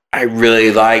 I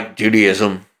really like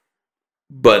Judaism,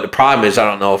 but the problem is I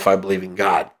don't know if I believe in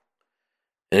God.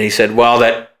 And he said, well,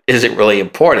 that isn't really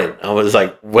important. I was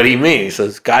like, what do you mean? He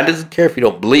says, God doesn't care if you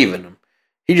don't believe in him.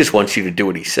 He just wants you to do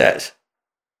what he says.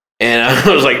 And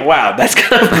I was like, wow, that's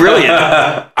kind of brilliant.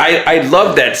 I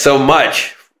love that so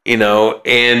much, and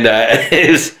I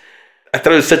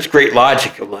thought it was such great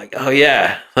logic. I'm like, oh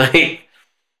yeah.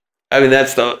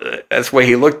 That's the way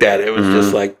he looked at it. It was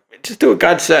just like, just do what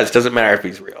God says. Doesn't matter if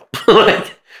he's real.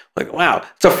 like, wow.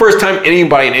 It's the first time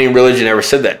anybody in any religion ever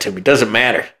said that to me. Doesn't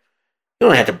matter. You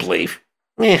don't have to believe.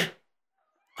 Yeah.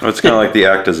 It's kind of like the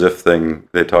act as if thing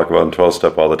they talk about in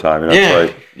 12-step all the time.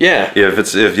 It's like,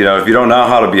 if you don't know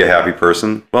how to be a happy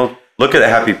person, well, look at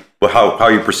how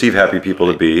you perceive happy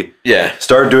people to be. Yeah.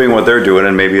 Start doing what they're doing,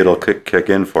 and maybe it'll kick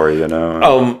in for you. When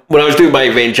I was doing my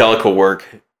evangelical work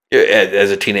as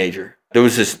a teenager, there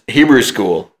was this Hebrew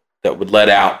school that would let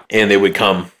out, and they would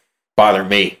come bother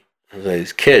me.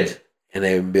 These kids, and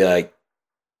they would be like,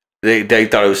 they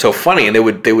thought it was so funny, and they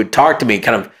would talk to me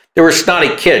they were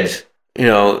snotty kids.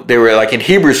 They were like in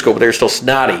Hebrew school, but they were still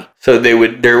snotty. So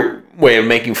their way of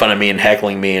making fun of me and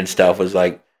heckling me and stuff was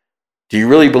like, do you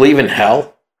really believe in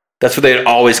hell? That's what they'd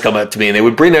always come up to me, and they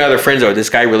would bring their other friends over. This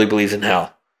guy really believes in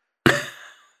hell.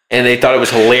 And they thought it was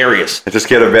hilarious. I just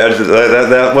can't imagine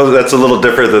that's a little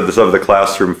different than some of the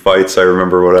classroom fights I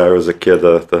remember when I was a kid. They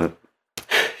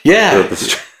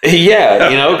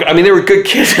were good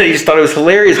kids. They just thought it was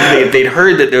hilarious. They'd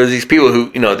heard that there was these people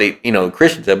who,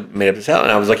 Christians that made up this hell.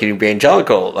 And I was like an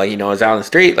evangelical, I was out on the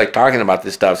street, talking about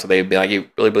this stuff. So they'd be like, you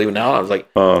really believe in hell? And I was like,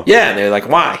 yeah. And they were like,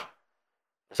 why? I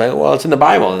was like, well, it's in the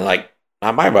Bible. And they're like,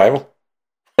 not my Bible.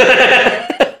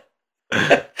 I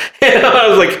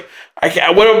was like,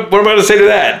 what am I to say to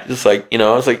that? Just I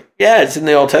was like, yeah, it's in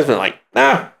the Old Testament. Like,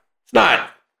 no, it's not.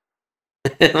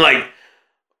 And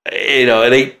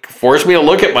they forced me to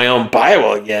look at my own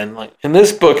Bible again. Like in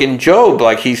this book in Job,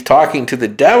 he's talking to the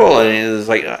devil, and it's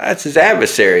like, that's his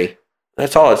adversary.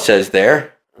 That's all it says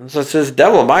there. And so it says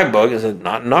devil in my book. It says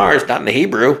not in ours, not in the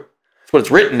Hebrew. That's what it's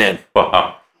written in.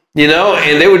 Wow.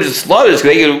 And they would just love this.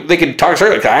 They could talk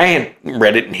straight. Like, I ain't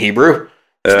read it in Hebrew.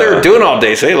 That's what they were doing all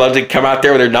day. So they loved to come out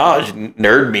there with their knowledge and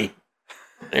nerd me.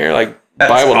 They're like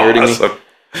Bible nerding me.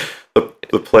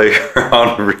 The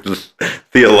playground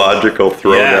theological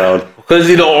throwdown. Because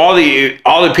all the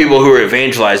people who were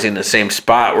evangelizing in the same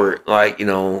spot were we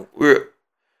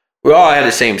all had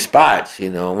the same spots.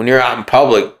 When you're out in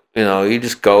public, you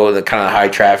just go to the kind of high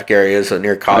traffic areas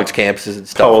near college campuses and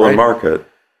stuff. Follow the market.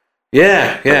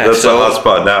 Yeah. That's the hot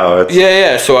spot now.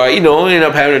 Yeah. So I, ended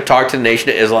up having to talk to the Nation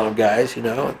of Islam guys.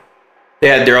 They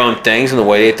had their own things and the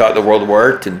way they thought the world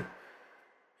worked, and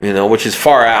which is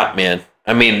far out, man.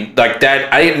 I mean,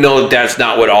 that. I didn't know that's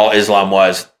not what all Islam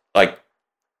was. I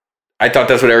thought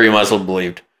that's what every Muslim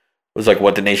believed. It was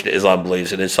what the Nation of Islam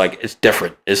believes, and it's it's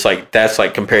different. It's that's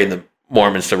comparing the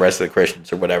Mormons to the rest of the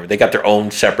Christians or whatever. They got their own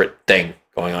separate thing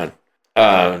going on.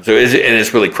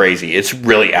 It's really crazy. It's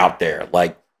really out there.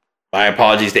 Like, my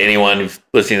apologies to anyone who's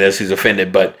listening to this who's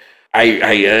offended, but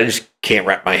I just can't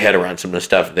wrap my head around some of the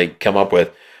stuff they come up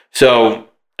with. So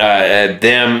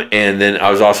them, and then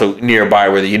I was also nearby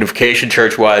where the Unification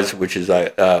Church was, which is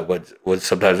what's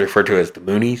sometimes referred to as the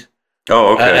Moonies.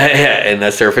 Oh, okay. And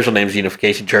that's their official name is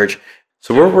Unification Church.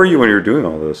 So where were you when you were doing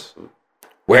all this?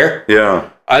 Where? Yeah.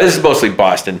 This is mostly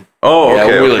Boston. Oh,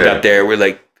 okay. Yeah, we lived out there. We're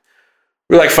like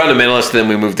fundamentalists, and then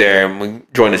we moved there and we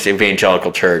joined this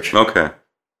evangelical church. Okay.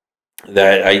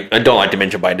 That I don't like to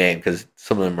mention by name because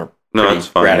some of them are pretty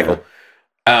radical.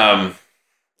 Yeah.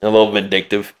 A little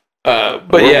vindictive.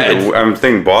 I'm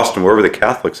thinking Boston. Where were the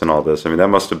Catholics in all this? I mean, that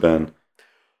must have been.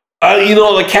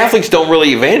 The Catholics don't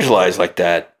really evangelize like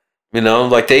that.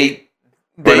 Like they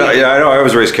I know. I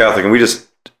was raised Catholic,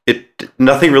 and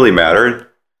nothing really mattered.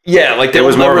 Yeah, like it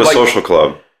was more of a social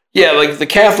club. Yeah, like the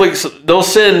Catholics, they'll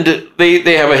send.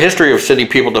 They have a history of sending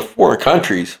people to foreign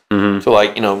countries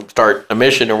to start a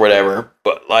mission or whatever.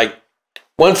 But like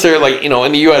once they're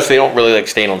in the U.S., they don't really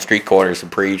stand on street corners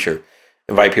and preach or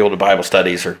invite people to Bible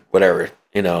studies or whatever.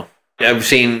 I've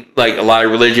seen a lot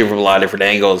of religion from a lot of different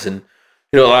angles, and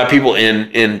a lot of people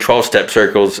in 12-step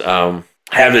circles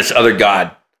have this other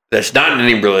God that's not in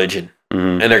any religion,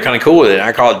 and they're kind of cool with it.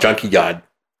 I call it junkie God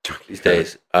these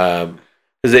days.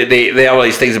 Because they have all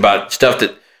these things about stuff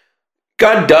that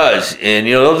God does, and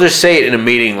they'll just say it in a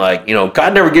meeting, like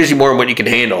God never gives you more than what you can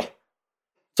handle.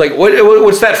 It's like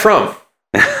what's that from?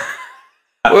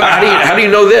 How do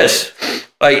you know this?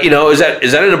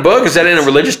 Is that in a book? Is that in a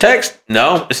religious text?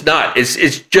 No, it's not.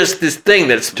 It's just this thing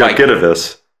that's Don't get of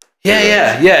this.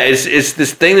 Yeah. It's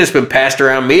this thing that's been passed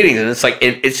around meetings, and it's like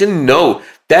it's in no.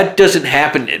 That doesn't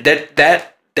happen.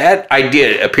 That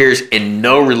idea appears in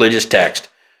no religious text.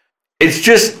 It's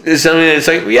just something that's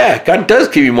like, yeah, God does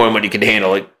give you more than what you can handle.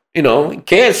 Like,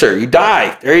 cancer, you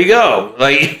die. There you go.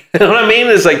 Like, you know what I mean?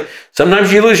 It's like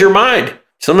sometimes you lose your mind.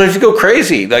 Sometimes you go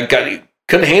crazy. Like, God, you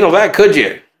couldn't handle that, could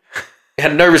you? You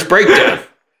had a nervous breakdown.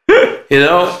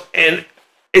 And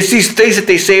it's these things that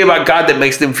they say about God that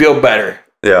makes them feel better.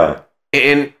 Yeah.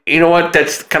 And you know what?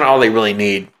 That's kind of all they really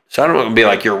need. So I don't want to be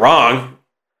like, you're wrong.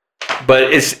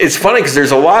 But it's funny because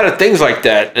there's a lot of things like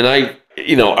that, and I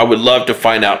would love to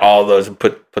find out all of those and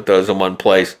put those in one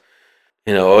place.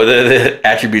 The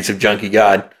attributes of junkie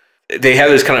God. They have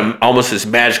this kind of almost this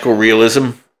magical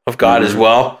realism of God as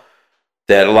well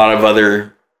that a lot of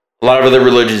other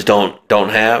religions don't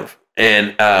have,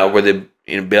 and where they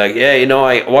be like, yeah,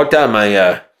 I walked out of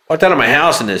my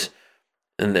house and I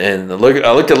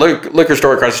looked at a liquor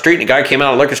store across the street, and a guy came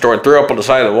out of the liquor store and threw up on the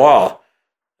side of the wall.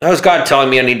 That was God telling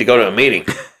me I need to go to a meeting.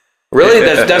 Really?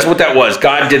 That's what that was.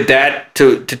 God did that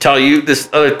to tell you this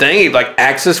other thing. He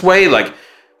acts this way. Like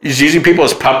he's using people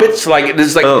as puppets. Like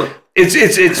it's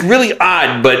it's really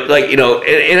odd. But and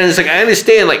it's like I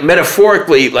understand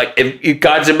metaphorically. If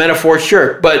God's a metaphor,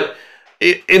 sure. But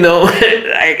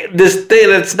this thing,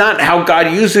 that's not how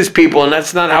God uses people, and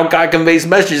that's not how God conveys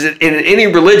messages. In any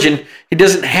religion, He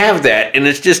doesn't have that, and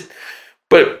it's just.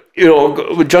 But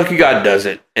Junkie God does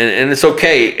it, and it's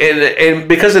okay. And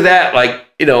because of that,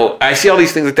 I see all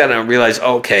these things like that, and I realize,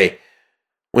 okay,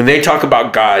 when they talk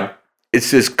about God,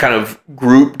 it's this kind of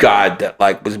group God that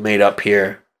was made up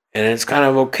here, and it's kind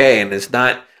of okay, and it's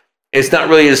not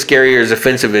really as scary or as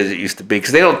offensive as it used to be,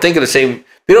 because they don't think of the same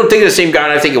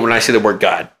God I think of when I say the word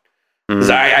God. Because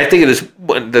I think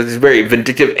of this very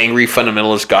vindictive, angry,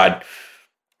 fundamentalist God.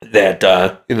 That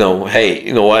hey,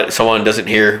 you know what? Someone doesn't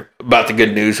hear about the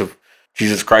good news of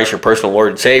Jesus Christ, your personal Lord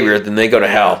and Savior, then they go to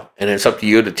hell, and it's up to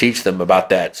you to teach them about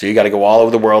that. So you got to go all over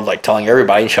the world, telling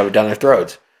everybody and shove it down their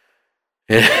throats.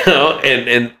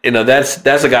 And that's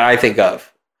the guy I think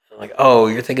of. Oh,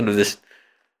 you're thinking of this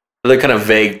other kind of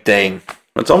vague thing.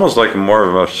 It's almost like more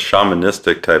of a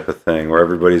shamanistic type of thing, where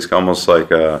everybody's almost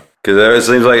because it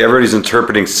seems like everybody's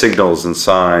interpreting signals and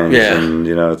signs, and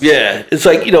it's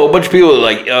like a bunch of people are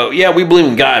like, oh yeah, we believe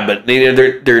in God, but they'll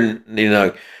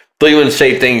even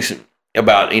say things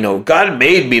about God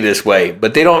made me this way,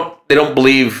 but they don't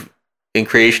believe in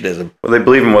creationism. Well, they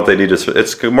believe in what they need to.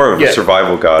 It's more of a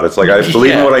survival God. It's like I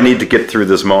believe in what I need to get through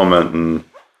this moment, and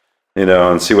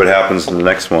and see what happens in the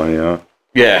next one.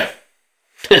 Yeah.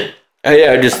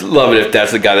 I just love it if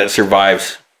that's the guy that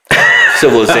survives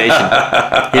civilization.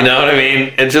 You know what I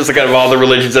mean? It's just kind of all the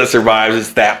religions that survives.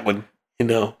 It's that one.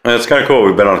 And it's kind of cool.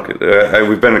 We've been on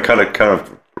kind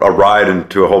of a ride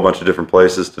into a whole bunch of different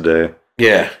places today.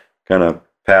 Yeah. Kind of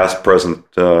past, present,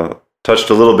 touched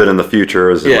a little bit in the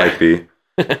future as it might be.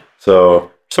 So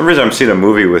for some reason I'm seeing a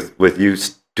movie with you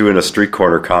doing a street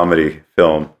corner comedy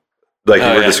film. like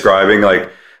you were describing,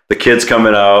 like the kids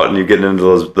coming out and you getting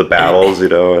into the battles,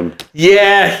 and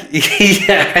yeah,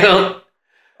 I don't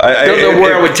know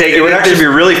where I would take it. It would actually be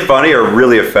really funny or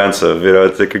really offensive.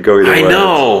 It could go either way. I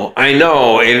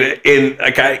know, and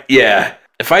like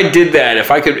if I did that, if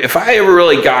I ever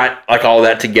really got like all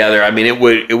that together, I mean, it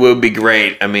would be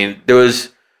great. I mean, there was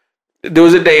a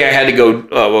day I had to go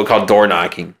what we call door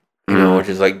knocking, which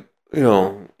is like,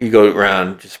 you go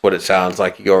around, just what it sounds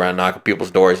like. You go around knocking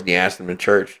people's doors and you ask them to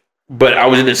church. But I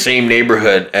was in the same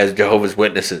neighborhood as Jehovah's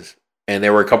Witnesses, and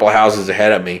there were a couple of houses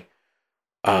ahead of me.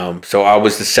 So I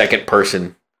was the second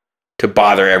person to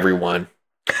bother everyone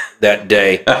that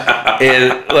day.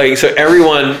 And like, so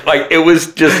everyone, like, it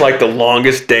was just like the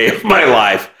longest day of my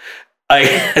life.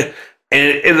 I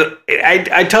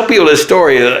tell people this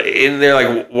story and they're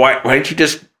like, why didn't you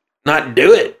just not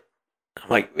do it? I'm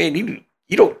like, man, you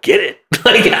don't get it.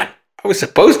 Like, I was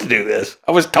supposed to do this.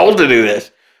 I was told to do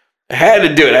this. I had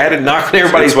to do it. I had to knock on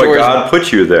everybody's doors. That's why God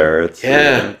put you there.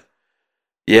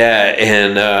 Yeah.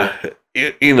 And,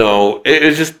 it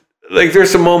was just like,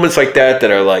 there's some moments like that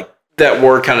are like, that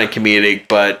were kind of comedic,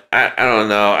 but I don't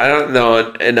know. I don't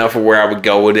know enough of where I would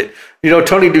go with it.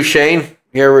 Tony Duchesne,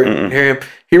 you ever hear him?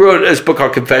 He wrote this book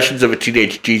called Confessions of a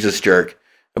Teenage Jesus Jerk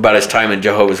about his time in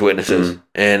Jehovah's Witnesses.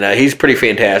 And he's pretty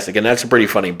fantastic, and that's a pretty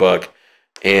funny book.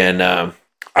 And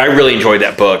I really enjoyed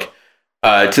that book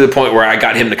to the point where I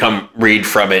got him to come read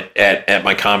from it at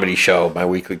my comedy show, my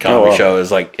weekly comedy show. It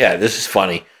was like, yeah, this is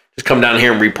funny. Just come down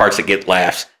here and read parts that get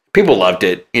laughs. People loved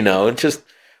it. It's just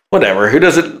whatever.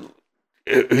 Who's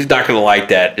not going to like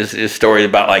that? His story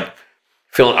about like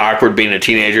feeling awkward being a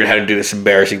teenager and having to do this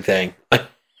embarrassing thing.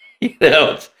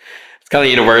 It's kind of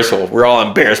universal. We're all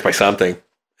embarrassed by something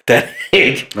at that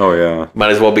age. Oh yeah.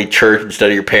 Might as well be church instead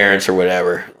of your parents or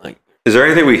whatever. Like, is there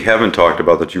anything we haven't talked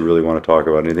about that you really want to talk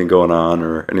about? Anything going on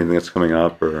or anything that's coming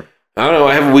up? Or I don't know.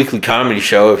 I have a weekly comedy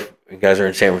show. If you guys are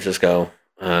in San Francisco,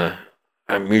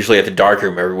 I'm usually at the Dark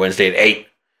Room every Wednesday at 8.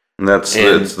 And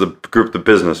it's the group, The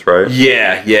Business, right?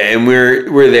 Yeah, and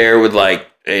we're there with like,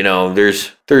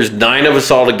 there's 9 of us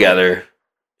all together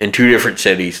in 2 different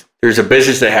cities. There's a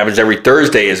business that happens every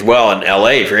Thursday as well in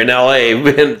LA. If you're in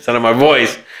LA, sound of my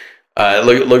voice,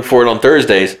 look for it on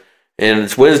Thursdays. And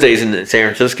it's Wednesdays in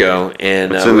San Francisco.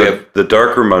 And it's in the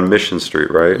Dark Room on Mission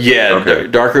Street, right? Yeah, okay.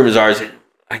 Dark Room is ours.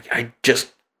 They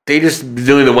just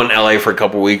doing the one in LA for a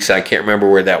couple of weeks. I can't remember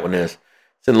where that one is.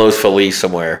 It's in Los Feliz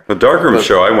somewhere. The Dark Room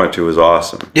show I went to was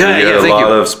awesome. Yeah, you had a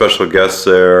lot of special guests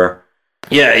there.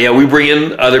 Yeah, we bring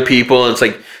in other people. And it's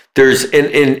like there's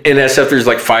in SF there's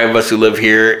like 5 of us who live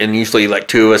here, and usually like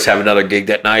 2 of us have another gig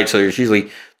that night. So there's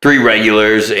usually 3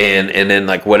 regulars, and then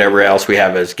like whatever else we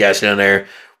have as guests down there.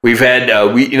 We've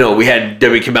had we had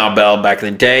W. Kamau Bell back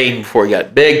in the day before he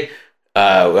got big. We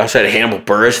also had Hannibal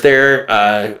Buress there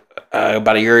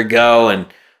about a year ago, and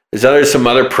there's some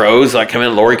other pros like come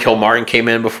in. Laurie Kilmartin came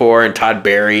in before, and Todd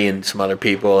Barry and some other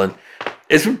people, and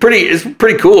it's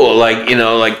pretty cool. Like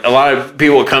like a lot of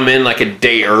people will come in like a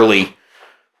day early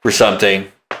for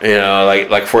something.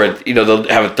 Like for they'll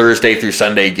have a Thursday through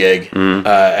Sunday gig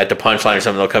at the Punchline or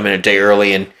something. They'll come in a day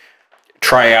early and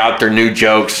try out their new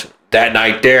jokes that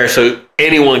night there, so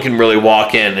anyone can really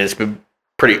walk in. It's been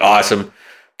pretty awesome.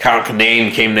 Kyle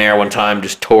Kinane came there one time,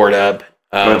 just tore it up.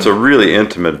 It's a really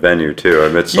intimate venue too. I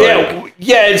mean, it's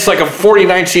it's like a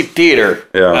 49-seat theater.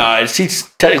 Yeah, it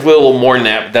seats technically a little more than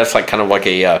that, but that's like kind of like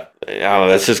a I don't know.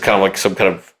 That's just kind of like some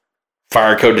kind of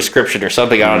fire code description or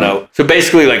something. I don't know. So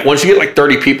basically, like once you get like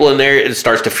 30 people in there, it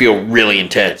starts to feel really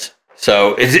intense.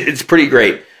 So it's pretty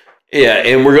great. Yeah,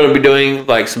 and we're going to be doing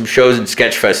like some shows in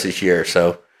Sketchfest this year.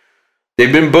 So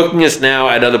they've been booking us now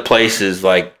at other places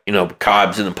like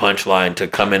Cobb's and the Punchline to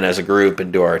come in as a group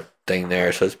and do our thing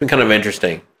there. So it's been kind of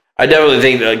interesting. I definitely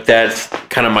think like that's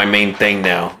kind of my main thing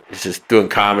now. It's just doing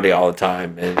comedy all the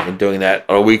time and doing that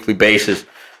on a weekly basis.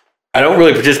 I don't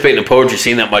really participate in the poetry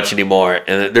scene that much anymore.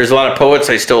 And there's a lot of poets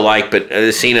I still like, but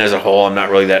the scene as a whole, I'm not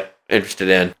really that interested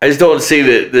in. I just don't see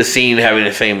the scene having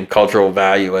the same cultural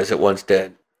value as it once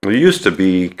did. Well, you used to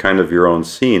be kind of your own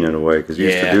scene in a way because you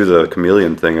used to do the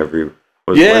Chameleon thing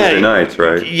Wednesday nights,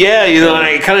 right? Yeah, and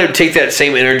I kind of take that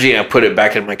same energy and I put it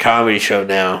back in my comedy show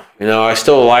now. I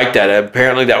still like that.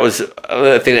 Apparently that was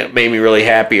the thing that made me really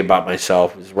happy about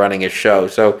myself was running a show.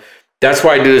 So that's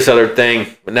why I do this other thing.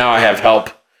 But now I have help.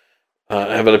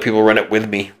 I have other people run it with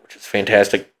me, which is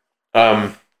fantastic.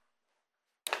 Like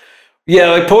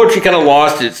poetry kind of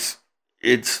lost its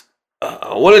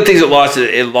one of the things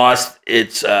it lost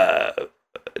its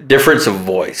difference of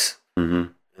voice. Mm-hmm.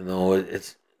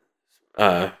 It's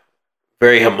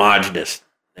very homogenous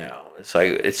now. It's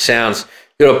like it sounds,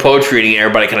 poetry reading,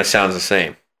 everybody kind of sounds the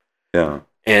same. Yeah.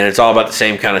 and it's all about the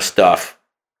same kind of stuff.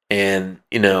 And,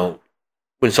 you know,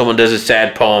 when someone does a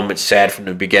sad poem, it's sad from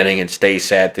the beginning and stays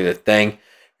sad through the thing.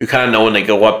 You kind of know when they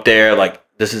go up there, like,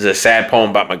 this is a sad poem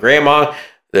about my grandma,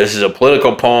 this is a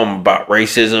political poem about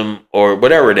racism, or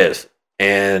whatever it is.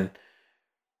 And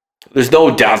there's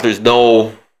no doubt, there's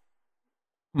no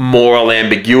moral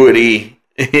ambiguity.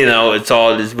 You know, it's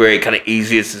all just very kind of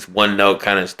easy. It's just one note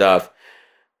kind of stuff.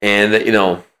 And, you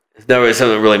know, it's never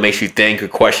something that really makes you think or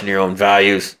question your own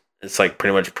values. It's like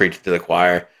pretty much preaching to the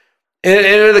choir.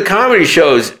 And the comedy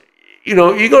shows, you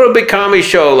know, you go to a big comedy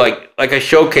show, like a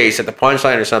showcase at the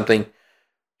Punchline or something,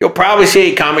 you'll probably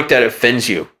see a comic that offends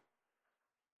you.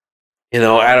 You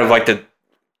know, out of like the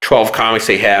 12 comics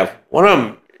they have, one of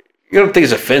them you don't think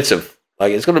is offensive.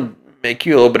 Like, it's going to make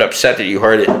you a little bit upset that you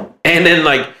heard it. And then,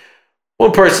 like,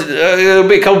 one person, there'll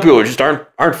be a couple people who just aren't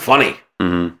funny.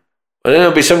 Mm-hmm. But then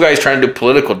there'll be some guys trying to do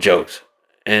political jokes.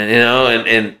 And, you know,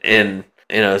 and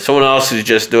you know, someone else who's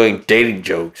just doing dating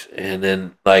jokes. And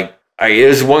then, like,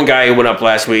 there's one guy who went up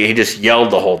last week, he just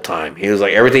yelled the whole time. He was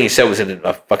like, everything he said was in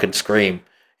a fucking scream.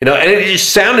 You know, and it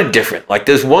just sounded different. Like,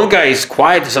 there's one guy's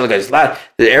quiet, this other guy's loud.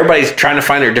 Everybody's trying to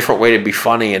find their different way to be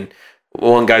funny. And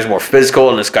one guy's more physical,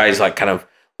 and this guy's, like, kind of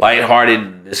lighthearted,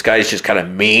 and this guy's just kind of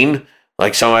mean.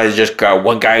 Like, somebody's just got,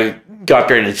 one guy got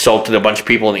there and insulted a bunch of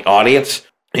people in the audience.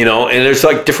 You know, and there's,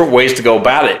 like, different ways to go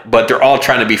about it, but they're all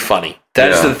trying to be funny.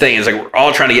 That's the thing. It's like, we're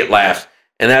all trying to get laughs.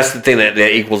 And that's the thing that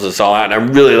equals us all out. And I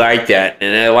really like that.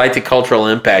 And I like the cultural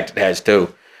impact it has,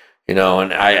 too. You know,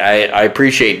 and I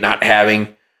appreciate not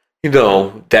having, you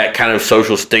know, that kind of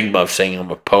social stigma of saying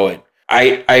I'm a poet.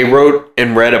 I wrote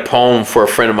and read a poem for a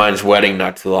friend of mine's wedding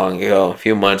not too long ago, a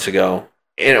few months ago.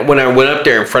 And when I went up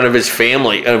there in front of his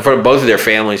family, in front of both of their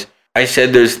families, I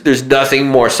said there's nothing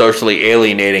more socially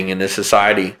alienating in this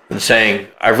society than saying,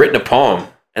 I've written a poem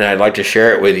and I'd like to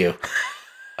share it with you.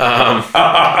 And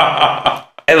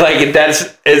like,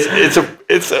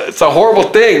 it's a horrible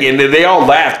thing. And they all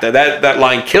laughed. That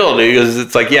line killed it because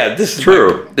it's like, yeah, this is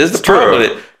true. This is the problem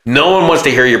with it. No one wants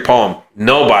to hear your poem.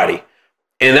 Nobody.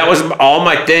 And that was all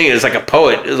my thing as like a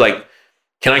poet. It was like,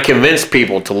 can I convince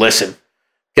people to listen?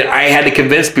 I had to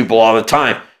convince people all the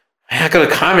time. I go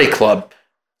to a comedy club.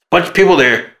 A bunch of people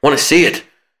there want to see it.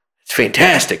 It's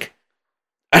fantastic.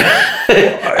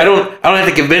 I don't have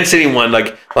to convince anyone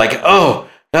like oh,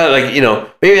 like, you know,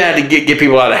 maybe I had to get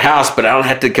people out of the house, but I don't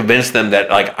have to convince them that,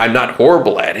 like, I'm not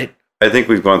horrible at it. I think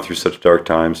we've gone through such dark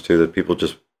times too that people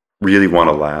just really want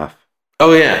to laugh.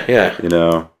 Oh yeah. You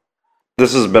know,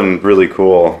 this has been really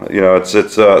cool. You know, it's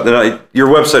your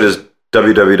website is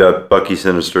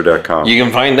www.buckysinister.com. You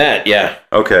can find that, yeah.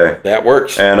 Okay. That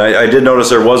works. And I did notice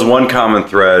there was one common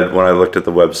thread when I looked at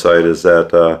the website is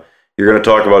that you're going to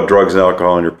talk about drugs and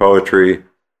alcohol in your poetry,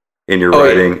 in your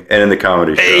writing, and in the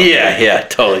comedy show. Yeah,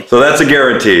 totally. So that's a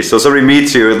guarantee. So somebody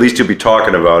meets you, at least you'll be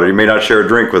talking about it. You may not share a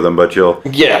drink with them, but you'll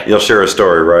share a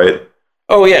story, right?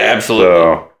 Oh, yeah, absolutely.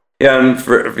 So, yeah, and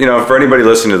for anybody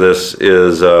listening to this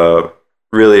is...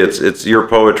 really, it's your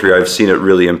poetry. I've seen it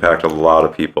really impact a lot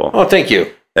of people. Oh, thank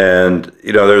you. And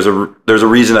you know, there's a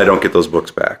reason I don't get those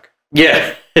books back.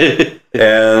 Yeah.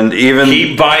 And even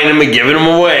keep buying them and giving them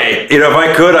away. You know, if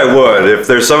I could, I would. If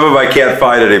there's some of them I can't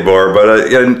find anymore, but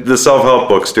the self-help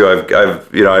books too.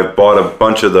 I've bought a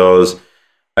bunch of those.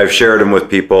 I've shared them with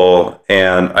people,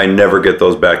 and I never get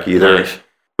those back either. Nice.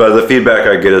 But the feedback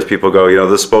I get is people go, you know,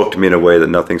 this spoke to me in a way that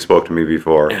nothing spoke to me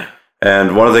before. Yeah.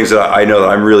 And one of the things that I know that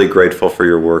I'm really grateful for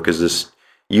your work is this: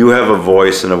 you have a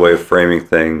voice and a way of framing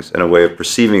things and a way of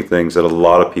perceiving things that a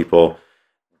lot of people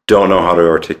don't know how to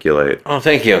articulate. Oh,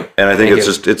 thank you. And I think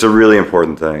it's a really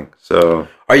important thing. So,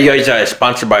 are you guys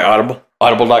sponsored by Audible?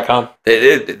 Audible.com?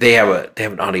 They have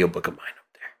an audiobook of mine up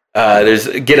there. There's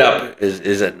Get Up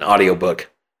is an audiobook.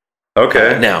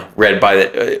 Okay. Now read by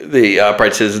the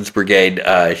Upright Citizens Brigade.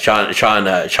 Sean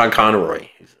Conroy.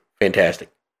 He's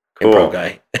fantastic. Cool. Improv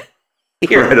guy.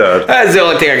 Right on. That's the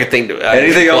only thing I can think of.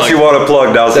 Anything else you want to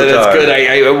plug? Now's the time. That's good.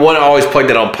 I want to always plug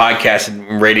that on podcasts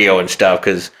and radio and stuff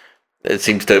because it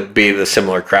seems to be the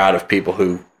similar crowd of people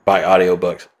who buy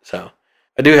audiobooks. So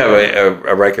I do have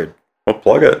a record. Well,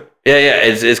 plug it. Yeah.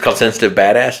 It's called Sensitive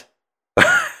Badass.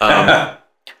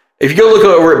 If you go look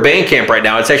over at Bandcamp right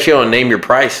now, it's actually on Name Your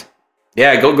Price.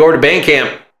 Yeah, go over to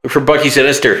Bandcamp. Look for Bucky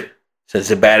Sinister.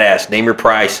 Sensitive Badass. Name Your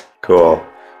Price. Cool.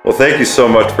 Well, thank you so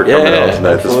much for coming on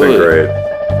tonight. Absolutely. This has been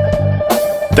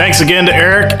great. Thanks again to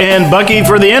Eric and Bucky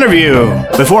for the interview.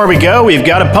 Before we go, we've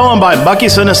got a poem by Bucky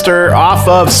Sinister off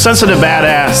of Sensitive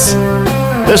Badass.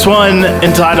 This one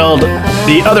entitled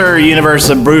The Other Universe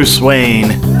of Bruce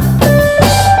Wayne.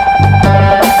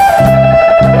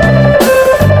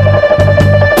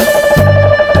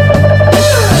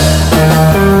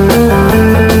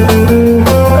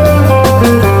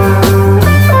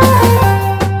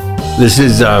 This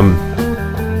is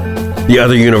the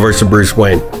other universe of Bruce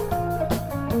Wayne.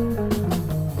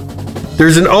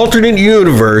 There's an alternate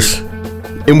universe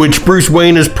in which Bruce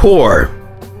Wayne is poor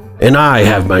and I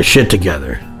have my shit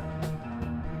together.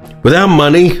 Without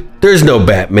money, there's no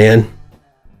Batman.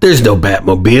 There's no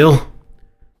Batmobile.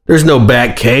 There's no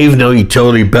Batcave, no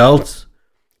utility belts,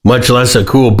 much less a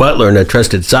cool butler and a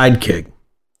trusted sidekick.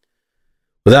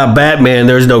 Without Batman,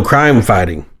 there's no crime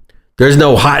fighting. There's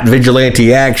no hot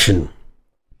vigilante action.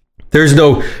 There's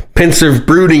no pensive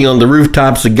brooding on the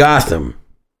rooftops of Gotham.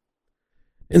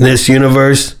 In this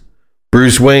universe,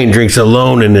 Bruce Wayne drinks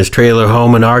alone in his trailer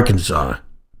home in Arkansas.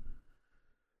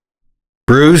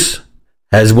 Bruce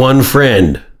has one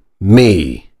friend,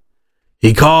 me.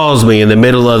 He calls me in the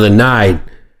middle of the night.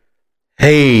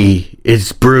 Hey,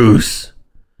 it's Bruce.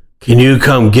 Can you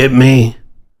come get me?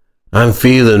 I'm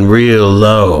feeling real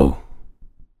low.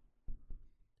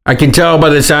 I can tell by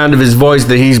the sound of his voice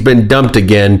that he's been dumped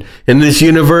again. In this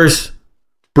universe,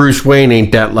 Bruce Wayne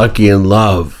ain't that lucky in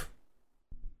love.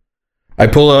 I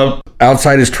pull up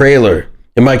outside his trailer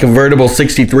in my convertible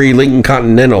 63 Lincoln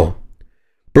Continental.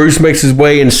 Bruce makes his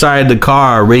way inside the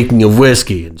car, reeking of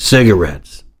whiskey and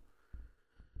cigarettes.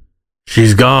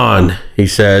 She's gone, he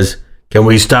says. Can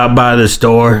we stop by the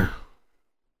store?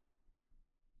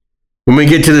 When we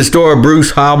get to the store,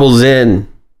 Bruce hobbles in.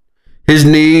 His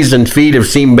knees and feet have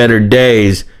seen better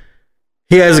days.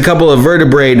 He has a couple of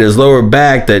vertebrae in his lower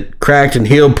back that cracked and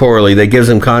healed poorly that gives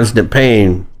him constant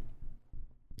pain.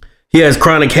 He has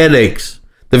chronic headaches.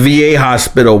 The VA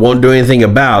hospital won't do anything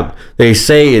about. They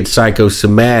say it's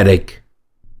psychosomatic.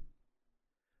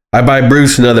 I buy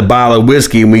Bruce another bottle of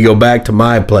whiskey and we go back to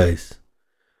my place.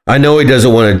 I know he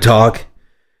doesn't want to talk.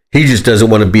 He just doesn't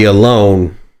want to be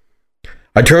alone.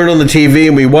 I turn on the TV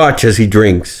and we watch as he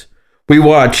drinks. We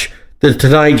watch The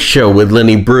Tonight Show with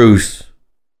Lenny Bruce.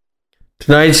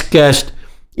 Tonight's guest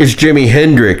is Jimi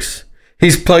Hendrix.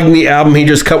 He's plugging the album he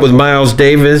just cut with Miles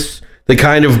Davis, The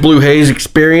Kind of Blue Haze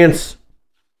Experience.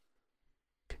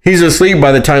 He's asleep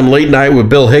by the time Late Night with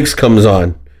Bill Hicks comes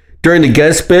on. During the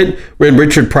guest bit, when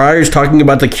Richard Pryor is talking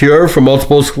about the cure for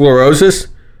multiple sclerosis,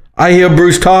 I hear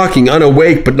Bruce talking,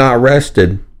 unawake but not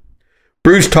rested.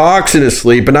 Bruce talks in his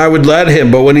sleep, and I would let him,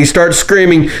 but when he starts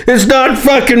screaming, "It's not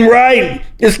fucking right!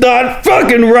 It's not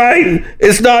fucking right!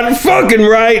 It's not fucking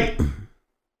right!"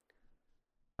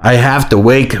 I have to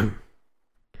wake him.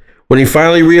 When he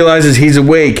finally realizes he's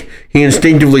awake, he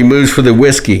instinctively moves for the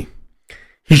whiskey.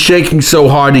 He's shaking so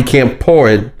hard he can't pour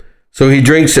it, so he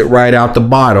drinks it right out the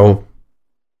bottle.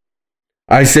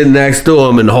 I sit next to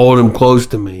him and hold him close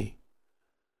to me.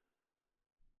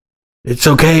 It's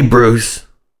okay, Bruce.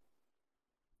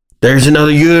 There's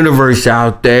another universe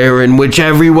out there in which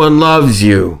everyone loves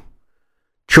you.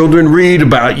 Children read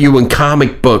about you in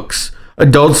comic books.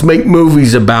 Adults make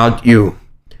movies about you.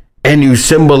 And you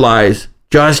symbolize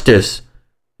justice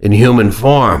in human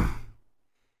form.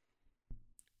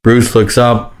 Bruce looks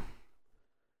up.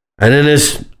 And in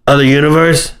this other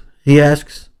universe, he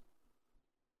asks,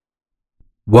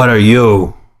 what are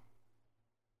you?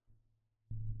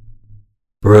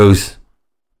 Bruce,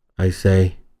 I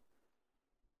say,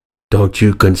 don't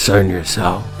you concern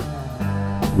yourself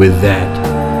with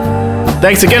that.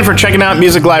 Thanks again for checking out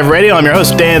Music Live Radio. I'm your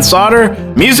host, Dan Sauter.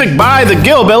 Music by The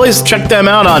Gillbillies. Check them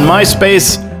out on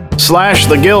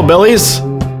MySpace/The Gillbillies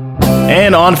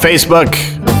and on Facebook.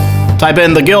 Type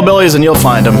in The Gillbillies and you'll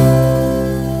find them.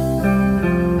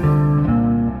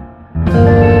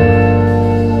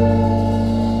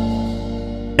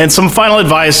 And some final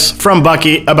advice from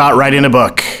Bucky about writing a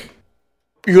book.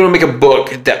 You're going to make a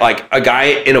book that, like, a guy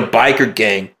in a biker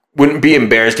gang wouldn't be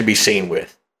embarrassed to be seen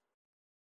with.